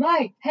like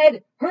 "my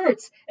head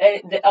hurts"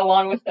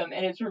 along with them,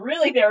 and it's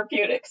really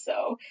therapeutic.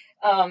 So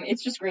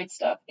it's just great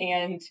stuff.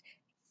 And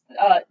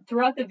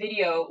throughout the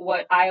video,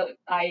 what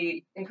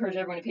I encourage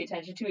everyone to pay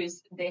attention to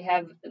is they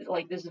have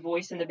like this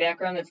voice in the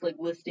background that's like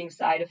listing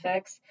side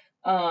effects.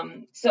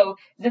 So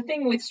the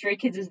thing with Stray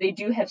Kids is they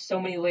do have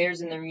so many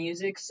layers in their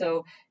music,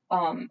 so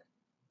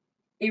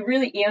it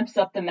really amps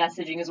up the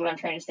messaging is what I'm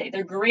trying to say.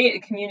 They're great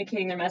at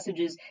communicating their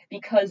messages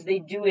because they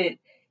do it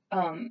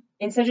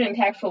in such an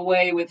impactful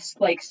way with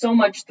like so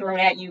much thrown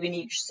at you in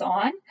each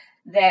song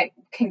that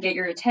can get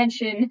your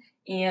attention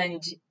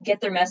and get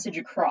their message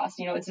across.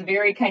 It's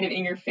very kind of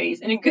in your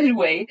face in a good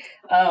way.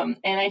 And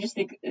I just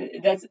think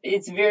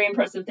it's a very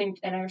impressive thing,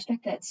 and I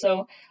respect that.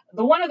 So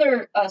the one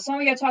other song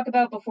we got to talk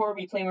about before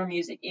we play more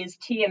music is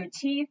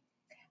TMT.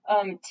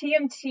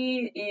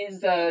 TMT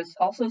is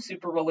also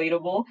super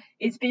relatable.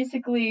 It's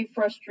basically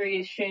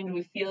frustration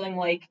with feeling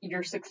like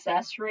your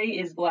success rate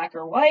is black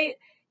or white.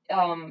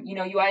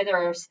 You either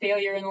are a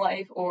failure in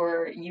life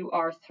or you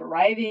are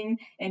thriving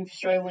and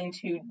struggling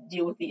to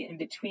deal with the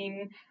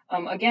in-between.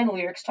 Again,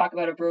 lyrics talk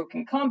about a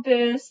broken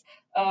compass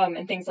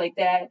and things like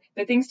that,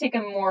 but things take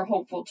a more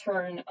hopeful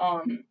turn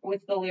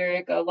with the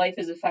lyric, "Life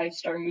is a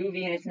 5-star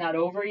movie and it's not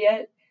over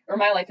yet." Or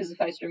 "My life is a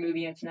 5-star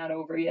movie and it's not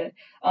over yet."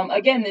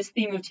 Again, this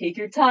theme of take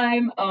your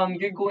time.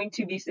 You're going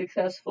to be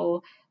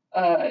successful.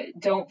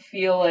 Don't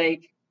feel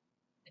like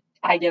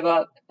I give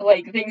up.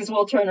 Like things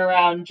will turn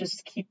around.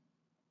 Just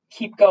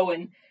keep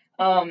going.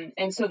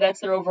 And so that's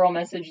their overall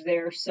message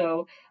there.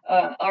 So,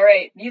 all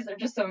right, these are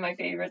just some of my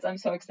favorites. I'm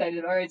so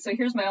excited. All right, so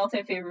here's my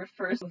all-time favorite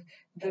first,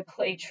 the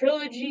Clay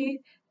Trilogy,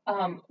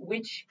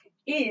 which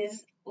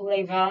is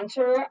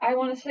Levanter, I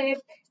want to say,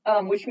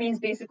 which means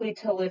basically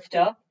to lift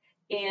up.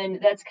 and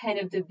that's kind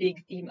of the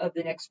big theme of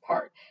the next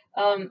part.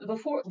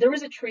 Before there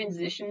was a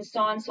transition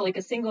song, so like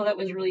a single that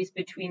was released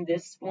between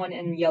this one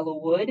and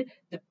Yellowwood,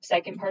 the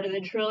second part of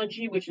the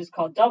trilogy, which is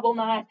called Double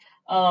Knot.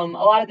 A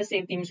lot of the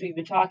same themes we've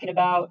been talking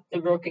about, the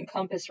Broken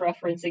Compass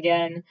reference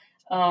again.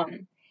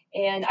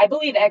 And I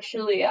believe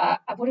actually,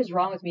 what is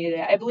wrong with me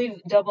today? I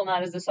believe Double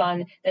Knot is the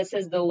song that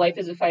says the Life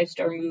is a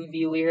 5-star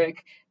movie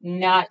lyric,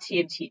 not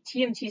TMT.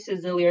 TMT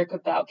says the lyric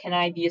about can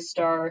I be a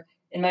star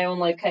in my own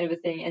life kind of a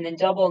thing. And then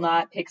Double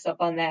Knot picks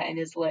up on that and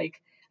is like,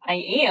 I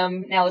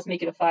am, now let's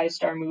make it a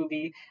 5-star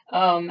movie.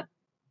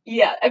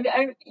 Yeah,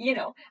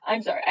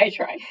 I'm sorry, I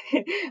tried.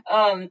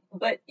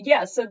 But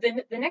yeah, so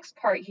the next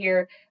part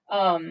here,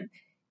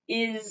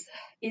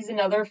 is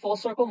another full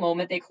circle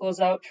moment. They close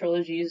out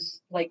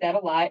trilogies like that a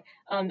lot.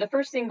 The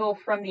first single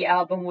from the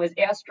album was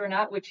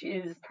Astronaut, which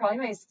is probably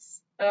my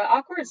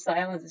Awkward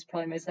Silence is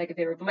probably my second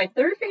favorite, but my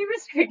third favorite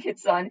Stray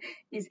Kids song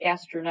is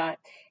Astronaut.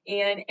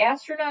 And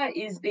Astronaut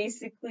is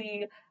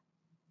basically,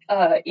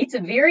 it's a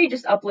very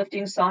just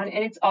uplifting song,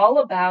 and it's all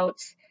about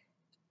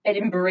and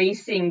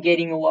embracing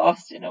getting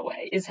lost in a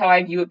way is how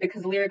I view it,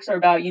 because lyrics are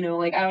about,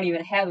 like, I don't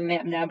even have a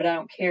map now, but I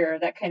don't care,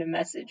 that kind of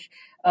message.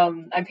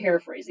 I'm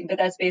paraphrasing, but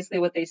that's basically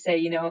what they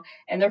say,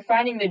 and they're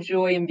finding the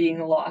joy in being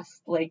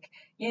lost. Like,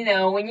 when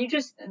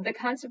the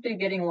concept of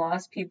getting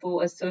lost, people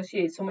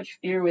associate so much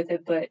fear with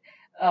it, but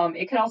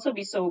it can also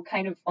be so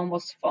kind of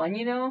almost fun,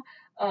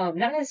 not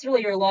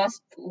necessarily you're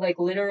lost like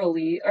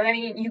literally, or I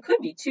mean, you could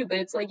be too, but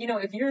it's like,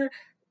 if you're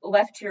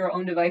left to your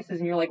own devices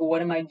and you're like,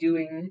 what am I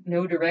doing?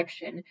 No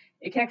direction.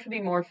 It can actually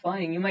be more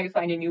fun, and you might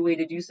find a new way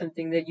to do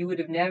something that you would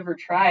have never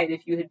tried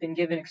if you had been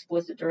given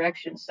explicit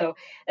directions. So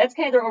that's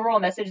kind of their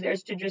overall message there,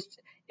 is to just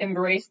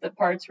embrace the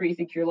parts where you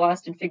think you're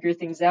lost and figure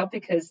things out,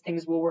 because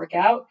things will work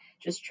out.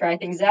 Just try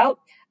things out.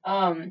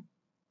 And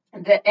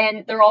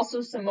there are also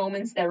some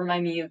moments that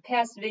remind me of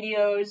past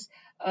videos.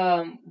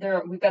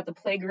 We've got the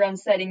playground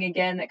setting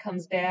again that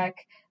comes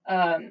back.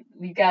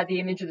 We've got the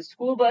image of the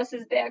school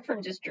buses back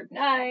from District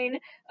 9,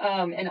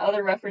 and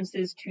other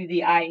references to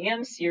the I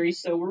Am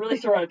series. So we're really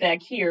throwing it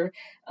back here.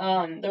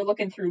 They're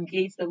looking through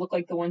gates that look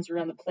like the ones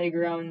around the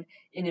playground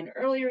in an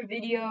earlier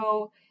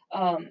video.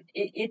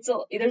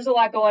 There's a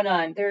lot going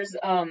on. There's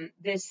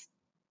this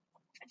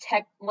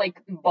tech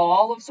like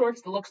ball of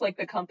sorts that looks like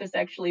the compass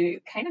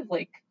actually kind of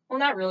like, well,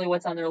 not really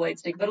what's on their light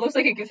stick, but it looks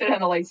like it could fit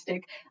on a light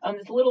stick.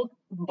 This little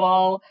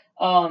ball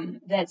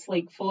that's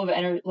like full of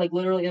energy, like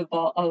literally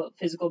a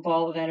physical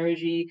ball of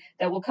energy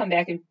that will come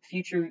back in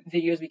future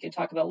videos we can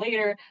talk about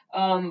later.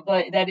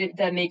 But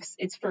that makes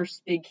its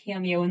first big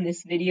cameo in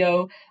this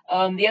video.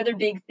 The other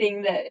big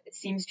thing that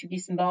seems to be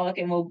symbolic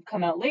and will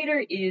come out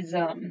later is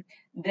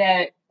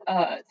that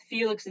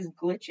Felix is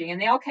glitching,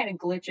 and they all kind of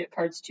glitch at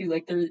parts too,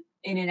 like they're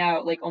in and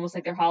out, like almost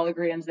like they're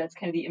holograms. That's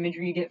kind of the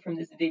imagery you get from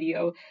this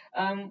video,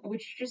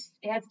 which just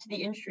adds to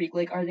the intrigue.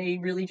 Like, are they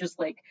really just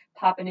like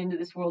popping into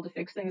this world to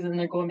fix things and then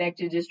they're going back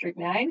to District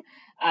 9?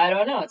 I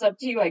don't know. It's up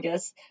to you, I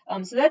guess.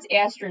 So that's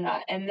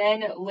Astronaut. And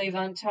then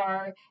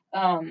Levantar,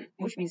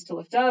 which means to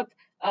lift up.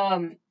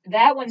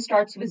 That one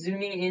starts with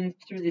zooming in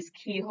through this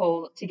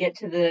keyhole to get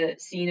to the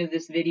scene of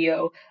this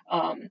video.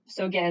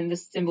 So again,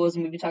 this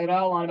symbolism we've been talking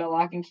about a lot, about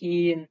lock and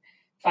key and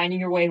finding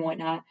your way and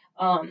whatnot.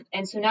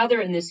 And so now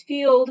they're in this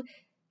field.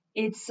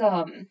 It's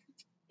there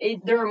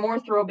are more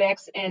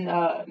throwbacks and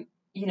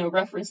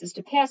references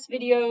to past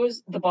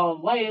videos. The ball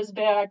of light is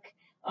back.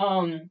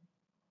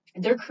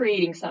 They're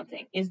creating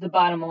something is the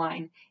bottom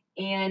line.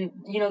 And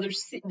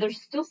they're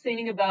still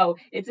singing about,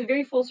 it's a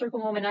very full circle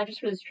moment, not just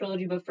for this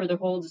trilogy but for their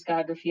whole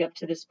discography up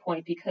to this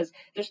point, because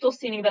they're still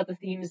singing about the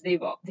themes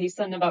they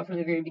sung about from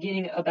the very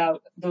beginning,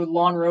 about the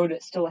long road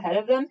that's still ahead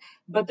of them,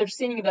 but they're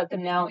singing about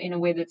them now in a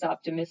way that's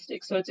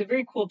optimistic. So it's a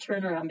very cool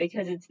turnaround,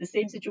 because it's the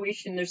same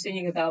situation they're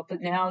singing about, but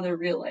now they're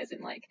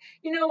realizing, like,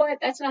 you know what,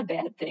 that's not a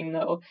bad thing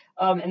though.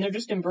 And they're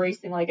just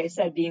embracing, like I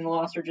said, being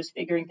lost or just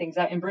figuring things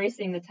out,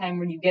 embracing the time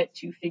when you get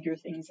to figure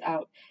things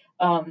out.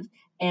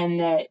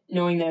 And that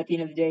knowing that at the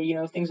end of the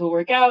day, things will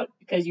work out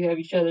because you have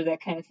each other,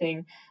 that kind of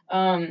thing.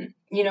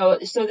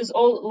 So this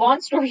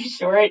long story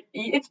short,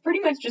 it's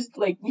pretty much just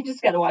like, you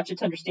just got to watch it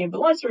to understand.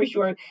 But long story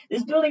short,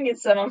 this building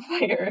gets set on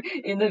fire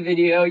in the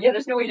video. Yeah,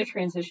 there's no way to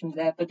transition to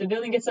that, but the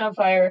building gets set on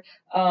fire.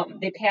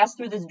 They pass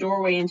through this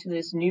doorway into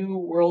this new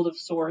world of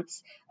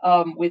sorts,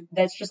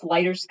 that's just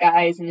lighter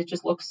skies, and it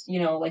just looks,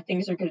 like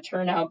things are going to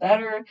turn out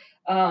better.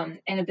 And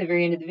at the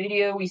very end of the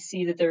video, we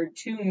see that there are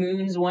two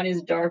moons. One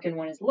is dark and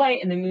one is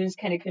light, and the moons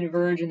kind of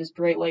converge and this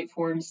bright light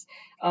forms.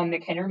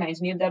 That kind of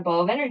reminds me of that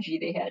ball of energy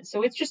they had.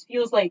 So it just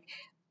feels like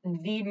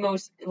the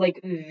most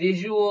like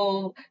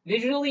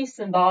visually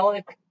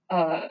symbolic,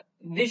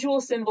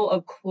 visual symbol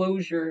of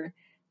closure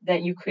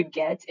that you could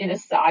get in a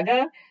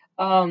saga.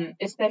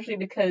 Especially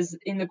because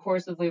in the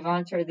course of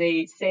Levantar,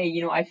 they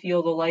say, I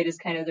feel the light is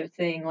kind of their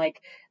thing.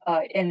 Like,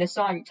 and the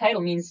song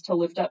title means to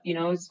lift up,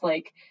 it's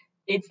like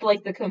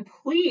the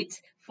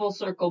complete full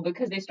circle,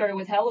 because they started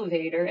with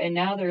Elevator and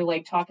now they're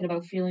like talking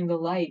about feeling the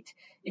light.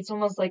 It's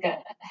almost like a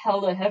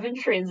hell to heaven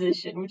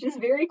transition, which is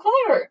very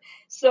clever.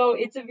 So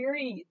it's a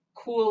very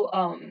cool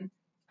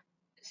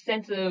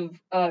sense of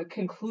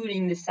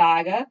concluding the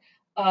saga.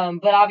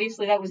 But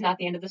obviously that was not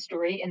the end of the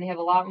story, and they have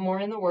a lot more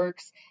in the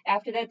works.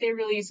 After that, they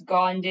released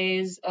Gone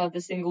Days,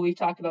 the single we've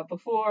talked about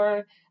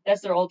before.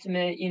 That's their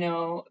ultimate,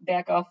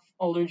 back off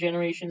older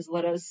generations,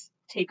 let us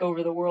take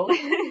over the world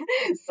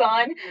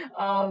song.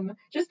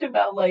 Just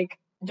about like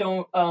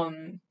don't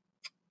count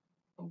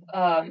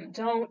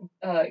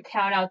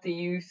out the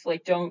youth,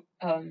 like don't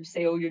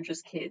say, oh, you're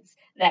just kids,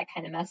 that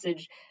kind of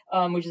message,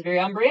 which is very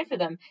on brand for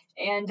them.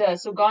 And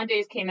so Gone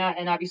Days came out,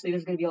 and obviously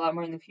there's going to be a lot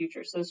more in the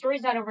future, so the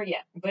story's not over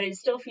yet, but it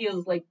still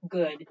feels like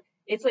good.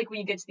 It's like when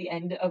you get to the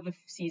end of a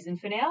season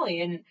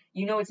finale, and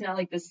it's not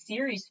like the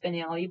series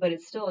finale, but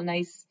it's still a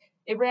nice,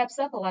 it wraps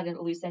up a lot of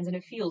the loose ends and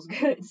it feels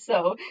good.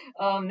 So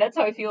that's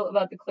how I feel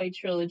about the Clay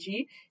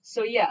trilogy.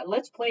 So yeah,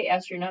 let's play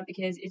Astronaut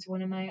because it's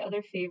one of my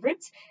other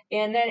favorites.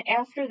 And then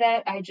after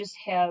that, I just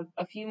have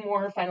a few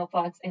more final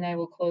thoughts and I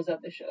will close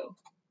out the show.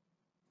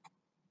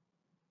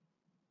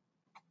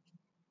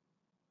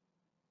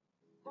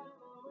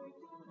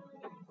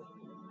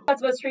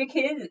 Thoughts about Stray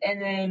Kids,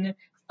 and then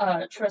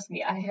trust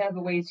me, I have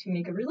a way to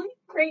make a really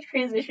great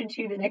transition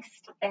to the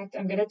next act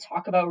I'm going to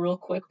talk about real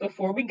quick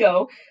before we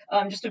go,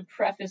 just to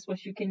preface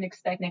what you can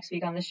expect next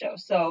week on the show.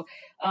 So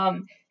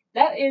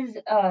that is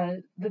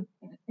the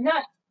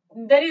not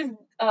that is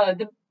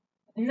the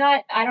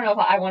not I don't know if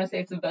I want to say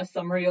it's the best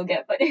summary you'll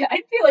get, but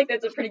I feel like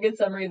that's a pretty good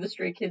summary of the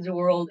Stray Kids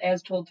world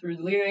as told through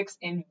lyrics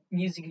and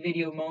music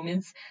video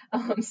moments.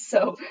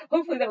 So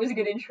hopefully that was a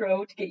good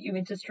intro to get you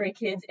into Stray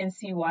Kids and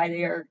see why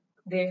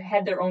they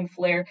had their own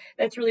flair.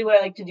 That's really what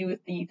I like to do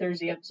with the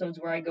Thursday episodes,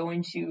 where I go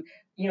into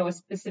a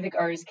specific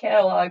artist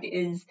catalog,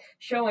 is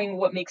showing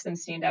what makes them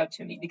stand out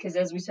to me. Because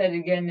as we said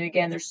again and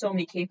again, there's so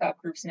many K-pop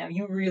groups now.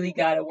 You really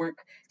gotta work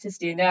to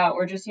stand out,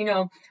 or just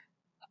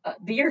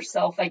be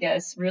yourself, I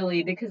guess,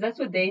 really, because that's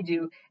what they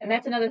do. And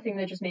that's another thing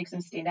that just makes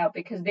them stand out,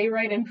 because they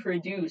write and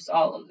produce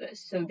all of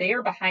this. So they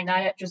are behind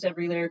not just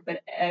every lyric,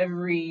 but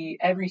every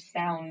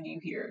sound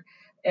you hear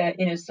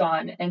in a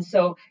song. And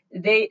so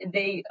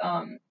they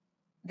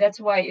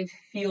that's why it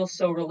feels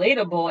so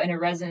relatable and it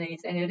resonates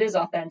and it is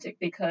authentic,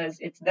 because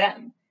it's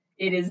them.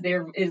 It is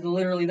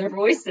literally their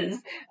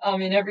voices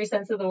in every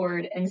sense of the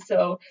word. And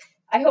so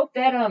I hope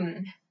that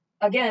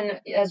again,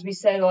 as we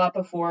said a lot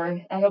before,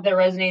 I hope that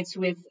resonates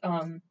with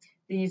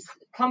these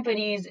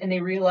companies, and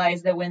they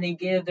realize that when they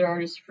give their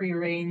artists free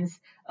reins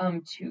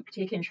to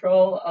take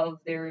control of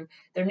their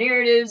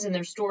narratives and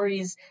their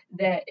stories,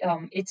 that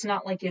it's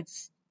not like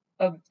it's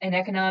an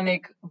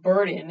economic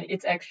burden.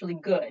 It's actually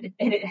good,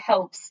 and it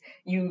helps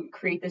you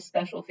create this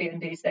special fan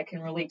base that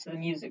can relate to the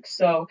music.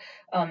 So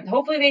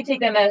hopefully they take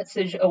that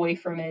message away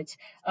from it.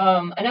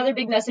 Another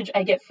big message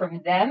I get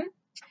from them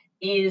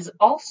is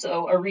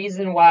also a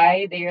reason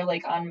why they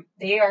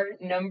are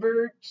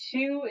number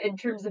 2 in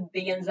terms of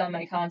bands on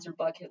my concert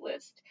bucket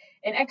list.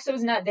 And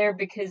EXO's not there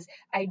because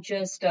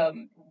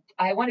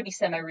I want to be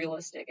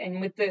semi-realistic,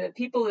 and with the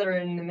people that are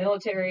in the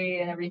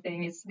military and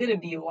everything, it's gonna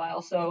be a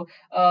while. So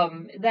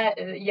I'm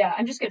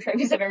just gonna try to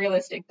be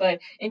semi-realistic. But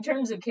in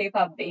terms of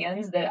K-pop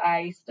bands that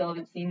I still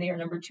haven't seen, they are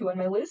number 2 on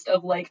my list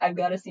of I've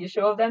got to see a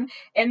show of them.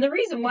 And the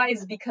reason why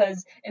is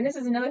because, and this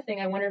is another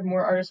thing I wonder if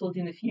more artists will do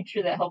in the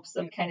future that helps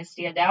them kind of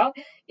stand out,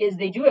 is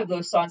they do have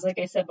those songs, like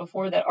I said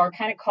before, that are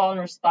kind of call and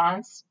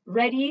response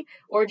ready,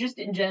 or just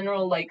in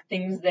general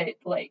things that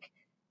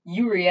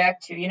you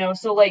react to.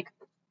 So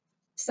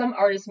some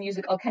artist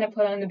music I'll kind of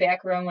put on in the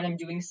background when I'm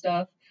doing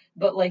stuff,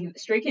 but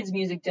Stray Kids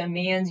music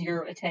demands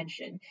your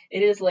attention.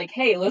 It is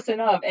hey, listen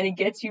up, and it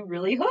gets you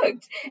really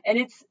hooked. And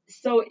it's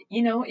so,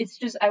 it's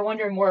just, I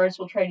wonder if more artists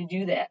will try to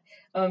do that,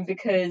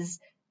 because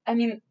I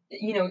mean,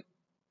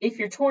 if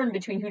you're torn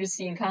between who to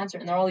see in concert,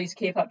 and there are all these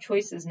K-pop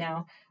choices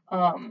now,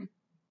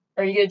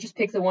 are you gonna just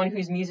pick the one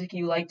whose music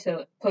you like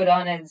to put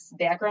on as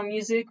background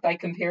music by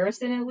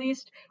comparison, at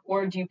least,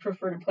 or do you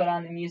prefer to put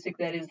on the music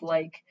that is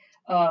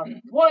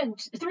 1,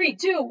 3,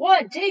 2,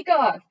 1, take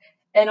off,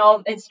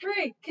 and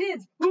Stray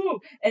Kids, woo,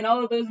 and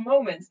all of those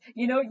moments,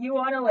 you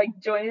want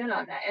to join in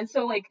on that. And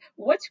so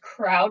what's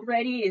crowd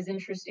ready is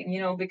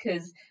interesting,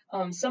 because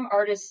some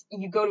artists,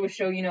 you go to a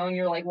show, and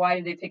you're why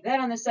did they pick that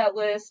on the set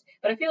list?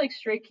 But I feel like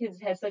Stray Kids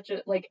has such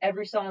a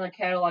every song on their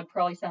catalog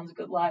probably sounds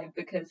good live,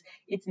 because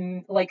it's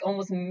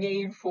almost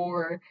made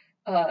for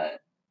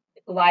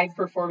live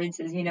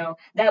performances,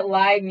 that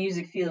live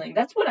music feeling.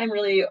 That's what I'm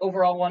really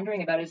overall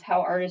wondering about, is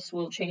how artists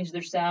will change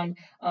their sound.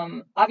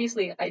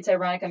 Obviously, it's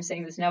ironic I'm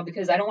saying this now,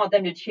 because I don't want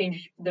them to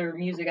change their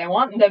music. I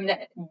want them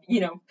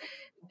to,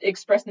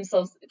 express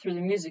themselves through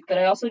the music. But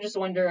I also just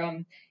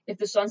wonder if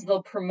the songs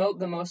they'll promote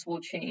the most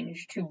will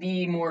change to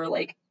be more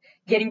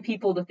getting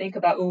people to think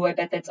about, oh, I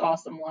bet that's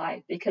awesome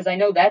live. Because I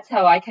know that's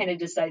how I kind of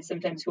decide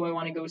sometimes who I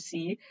want to go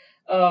see.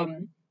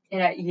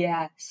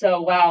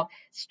 So wow,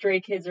 Stray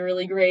Kids are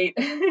really great.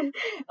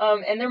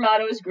 And their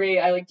motto is great.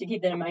 I like to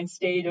keep that in mind: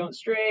 stay, don't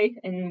stray,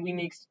 and we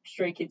make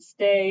Stray Kids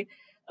stay.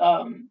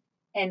 And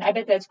I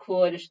bet that's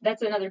cool.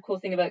 That's another cool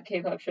thing about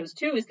K-pop shows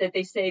too, is that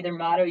they say their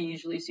motto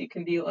usually, so you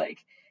can be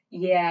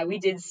yeah, we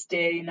did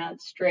stay,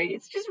 not stray.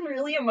 It's just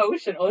really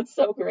emotional. It's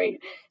so great.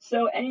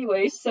 So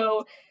anyway,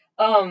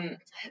 Um,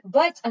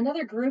 but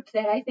another group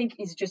that I think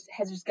has just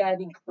got to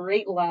be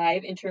great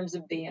live in terms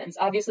of bands.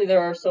 Obviously,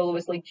 there are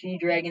soloists like G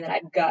Dragon that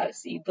I've got to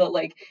see, but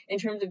like in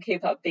terms of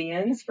K-pop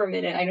bands, for a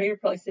minute, I know you're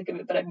probably sick of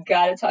it, but I've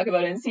got to talk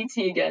about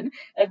NCT again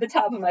at the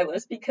top of my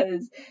list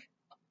because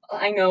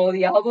I know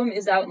the album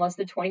is out in less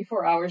than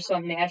 24 hours, so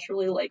I'm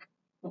naturally like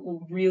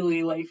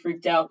really like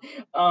freaked out.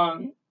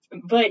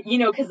 But you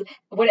know, because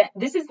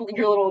this is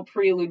your little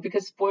prelude,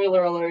 because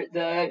spoiler alert,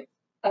 the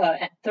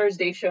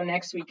Thursday show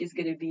next week is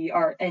going to be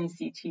our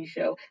NCT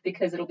show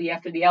because it'll be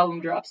after the album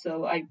drops.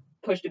 So I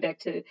pushed it back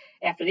to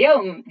after the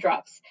album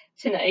drops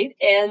tonight,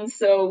 and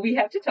so we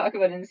have to talk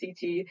about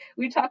NCT.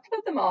 We talked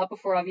about them a lot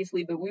before,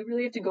 obviously, but we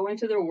really have to go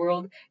into their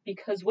world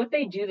because what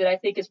they do that I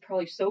think is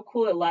probably so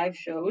cool at live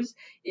shows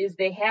is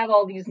they have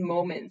all these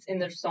moments in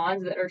their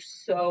songs that are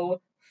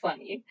so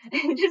funny.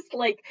 And just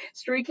like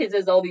Stray Kids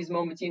has all these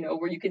moments, you know,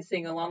 where you can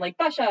sing along like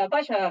Basha,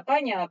 Basha,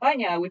 Banya,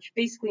 Banya, which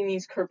basically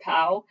means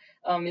Kerpow,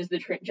 is the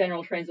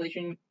general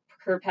translation.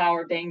 Kerpow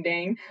or bang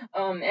bang.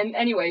 And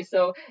anyway,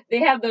 so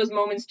they have those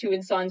moments too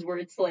in songs where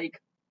it's like,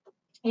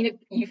 you know,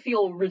 you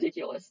feel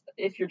ridiculous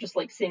if you're just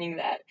like singing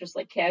that, just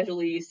like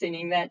casually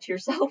singing that to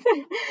yourself.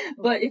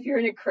 But if you're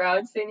in a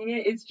crowd singing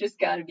it, it's just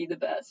got to be the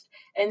best.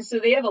 And so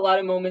they have a lot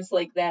of moments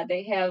like that.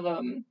 They have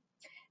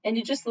and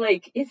it just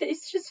like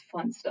it's just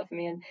fun stuff,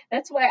 man.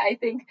 That's why I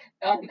think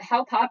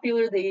how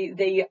popular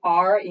they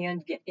are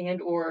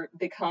and or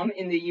become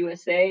in the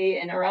USA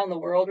and around the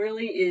world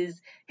really is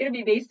going to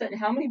be based on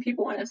how many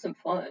people want to have some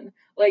fun.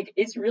 Like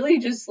it's really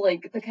just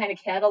like the kind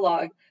of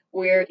catalog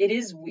where it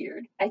is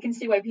weird. I can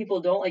see why people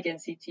don't like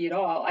NCT at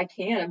all. I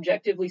can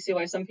objectively see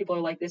why some people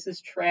are like, this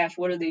is trash.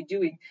 What are they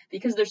doing?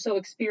 Because they're so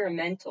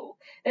experimental.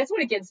 That's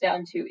what it gets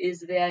down to,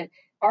 is that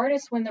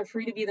artists, when they're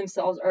free to be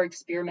themselves, are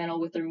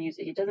experimental with their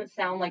music. It doesn't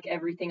sound like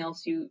everything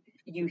else you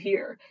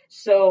hear.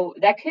 So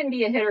that can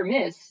be a hit or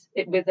miss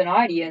with an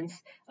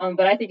audience.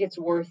 But I think it's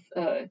worth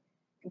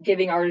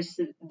giving artists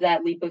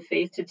that leap of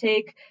faith to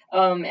take.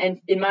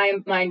 And in my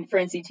mind, for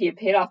NCT, it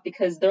paid off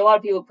because there are a lot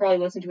of people who probably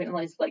listen to it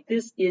and like,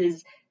 this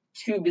is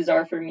too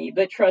bizarre for me.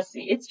 But trust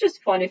me, it's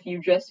just fun if you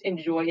just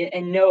enjoy it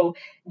and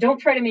don't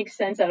try to make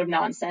sense out of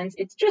nonsense.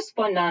 It's just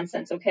fun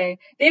nonsense, okay?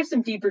 They have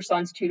some deeper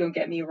songs too, don't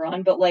get me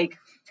wrong, but like,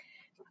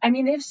 I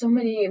mean, they have so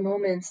many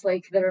moments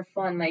like that are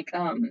fun. Like,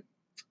 man,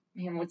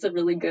 what's a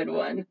really good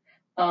one?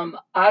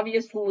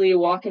 Obviously,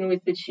 Walking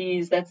with the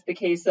Cheese, that's the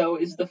queso,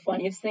 is the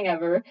funniest thing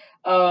ever.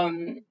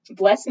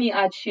 Bless Me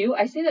Achoo.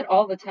 I say that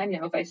all the time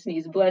now if I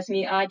sneeze. Bless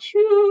Me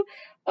Achoo.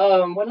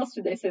 What else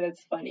do they say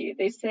that's funny?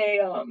 They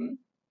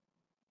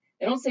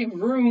don't say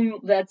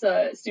vroom, that's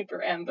a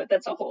super M, but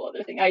that's a whole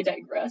other thing. I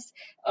digress.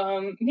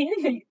 Why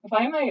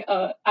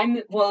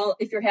am well,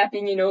 if you're happy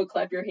and you know it,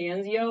 clap your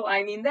hands, yo.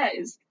 I mean,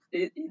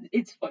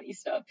 it's funny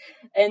stuff.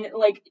 And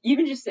like,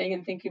 even just saying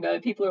and thinking about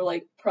it, people are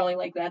like, probably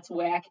like, that's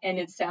whack. And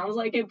it sounds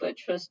like it, but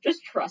just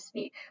trust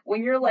me.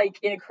 When you're like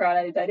in a crowd,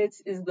 I bet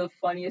is the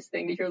funniest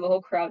thing to hear the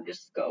whole crowd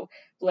just go,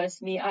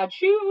 bless me,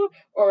 achoo.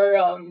 Or,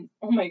 oh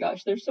my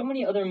gosh, there's so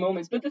many other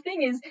moments. But the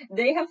thing is,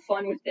 they have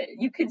fun with it.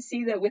 You could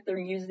see that with their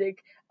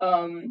music.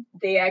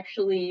 They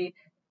actually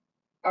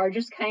are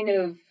just kind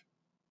of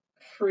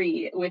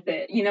free with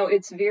it. You know,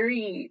 it's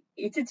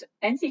NCT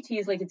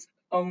is like its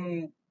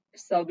own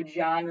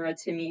subgenre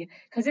to me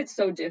because it's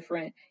so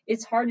different.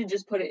 It's hard to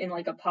just put it in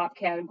like a pop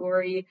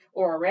category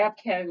or a rap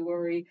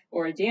category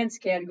or a dance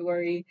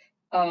category.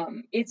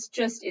 It's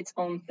just its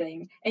own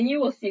thing, and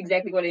you will see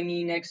exactly what I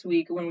mean next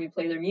week when we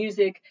play their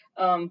music.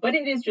 But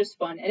it is just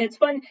fun, and it's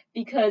fun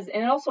because,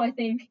 and also I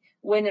think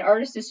when an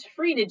artist is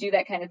free to do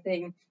that kind of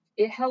thing,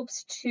 it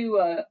helps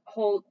to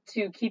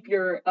keep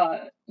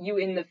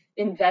you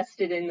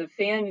invested in the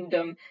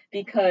fandom,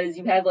 because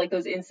you have like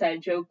those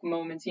inside joke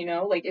moments, you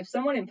know, like if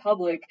someone in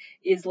public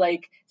is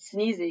like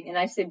sneezing and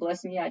I say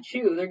bless me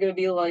achoo, they're gonna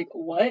be like,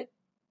 what,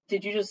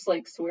 did you just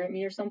like swear at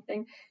me or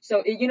something?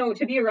 So you know,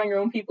 to be around your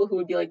own people who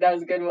would be like, that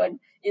was a good one,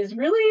 it's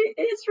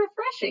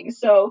refreshing.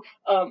 So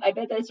I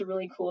bet that's a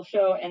really cool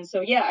show. And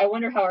so yeah, I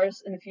wonder how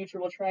artists in the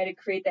future will try to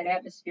create that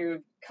atmosphere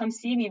of come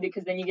see me,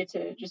 because then you get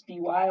to just be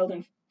wild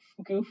and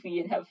goofy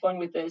and have fun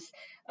with this.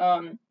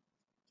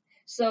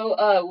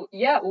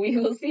 Yeah, we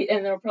will see,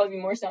 and there'll probably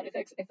be more sound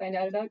effects I find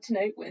out about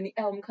tonight when the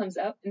album comes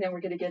out, and then we're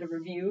gonna get a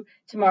review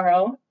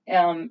tomorrow.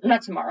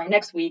 Not tomorrow,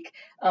 next week.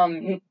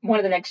 One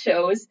of the next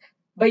shows.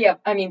 But yeah,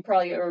 I mean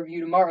probably a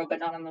review tomorrow, but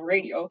not on the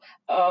radio.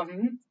 Oh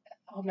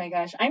my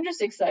gosh, I'm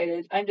just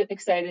excited.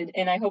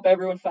 And I hope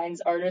everyone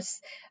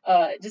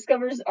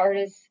discovers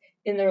artists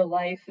in their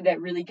life that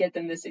really get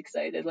them this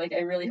excited. Like, I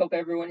really hope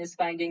everyone is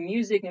finding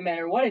music, no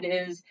matter what it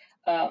is.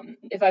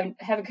 If I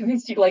haven't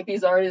convinced you to like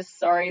these artists,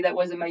 sorry, that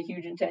wasn't my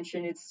huge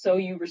intention. It's so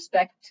you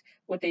respect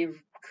what they've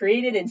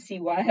created and see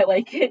why I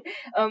like it.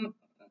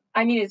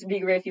 I mean, it'd be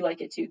great if you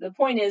like it too. The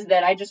point is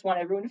that I just want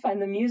everyone to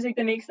find the music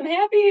that makes them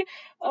happy,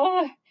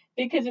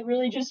 because it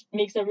really just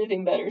makes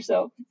everything better.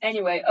 So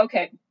anyway,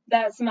 okay,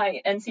 that's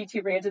my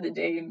NCT rant of the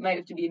day. It might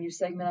have to be a new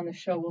segment on the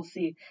show. We'll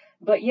see.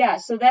 But yeah,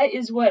 so that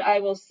is what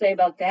I will say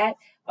about that.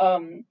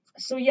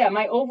 So yeah,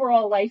 my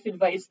overall life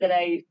advice that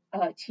I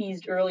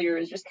teased earlier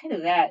is just kind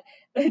of that.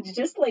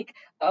 Just like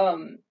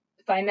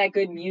find that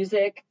good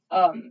music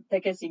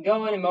that gets you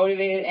going and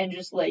motivated, and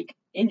just like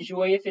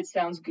enjoy if it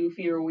sounds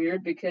goofy or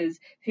weird, because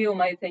people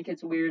might think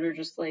it's weird or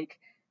just like,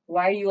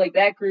 why do you like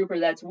that group, or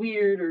that's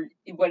weird or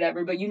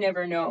whatever, but you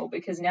never know,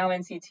 because now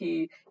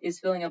NCT is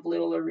filling up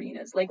little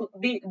arenas, like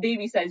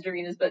baby sized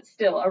arenas, but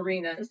still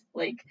arenas.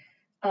 Like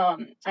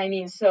I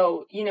mean,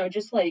 so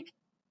just like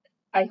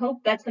I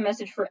hope that's the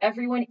message for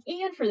everyone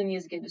and for the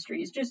music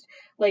industry. Is just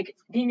like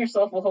being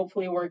yourself will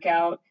hopefully work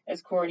out,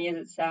 as corny as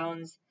it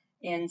sounds.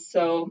 And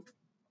so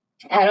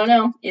I don't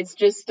know. It's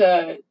just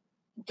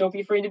don't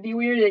be afraid to be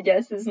weird, I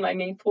guess, is my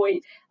main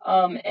point.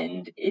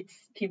 And it's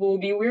people will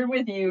be weird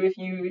with you if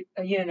you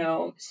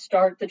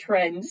start the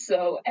trend.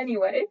 So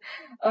anyway,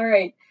 all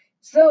right.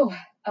 So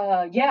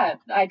yeah,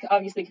 I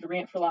obviously could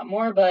rant for a lot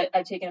more, but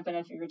I've taken up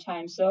enough of your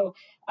time. So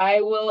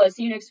I will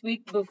see you next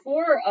week.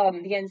 Before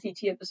the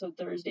NCT episode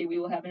Thursday, we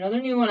will have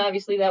another new one,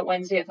 obviously that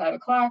Wednesday at 5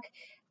 o'clock.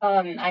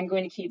 I'm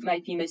going to keep my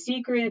theme a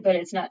secret, but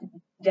it's not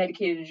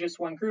dedicated to just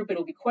one group.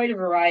 It'll be quite a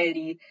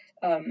variety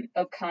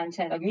of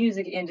content, of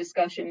music and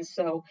discussions.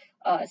 So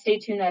stay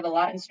tuned. I have a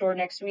lot in store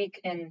next week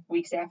and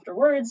weeks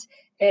afterwards.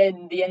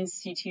 And the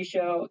NCT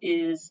show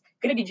is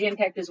going to be jam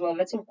packed as well.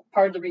 That's a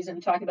part of the reason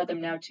I'm talking about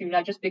them now, too.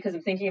 Not just because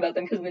I'm thinking about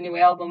them because of the new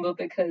album, but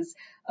because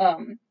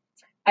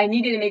I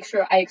needed to make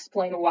sure I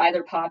explain why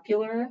they're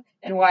popular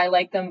and why I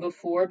liked them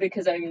before,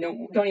 because I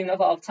don't even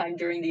have all the time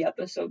during the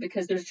episode,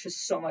 because there's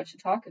just so much to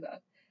talk about.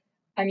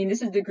 I mean,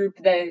 this is the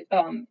group that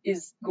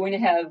is going to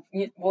have,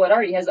 well, it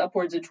already has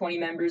upwards of 20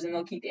 members, and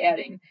they'll keep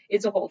adding.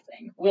 It's a whole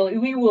thing.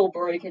 We will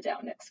break it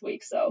down next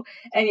week. So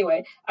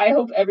anyway, I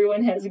hope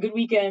everyone has a good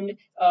weekend.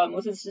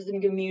 Listens to some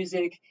good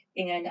music,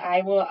 and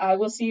I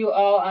will see you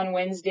all on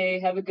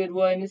Wednesday. Have a good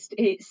one.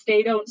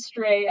 Stay, don't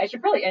stray. I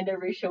should probably end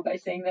every show by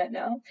saying that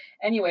now.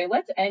 Anyway,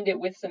 let's end it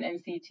with some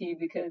NCT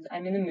because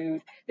I'm in the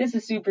mood. This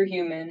is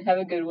Superhuman. Have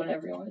a good one,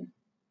 everyone.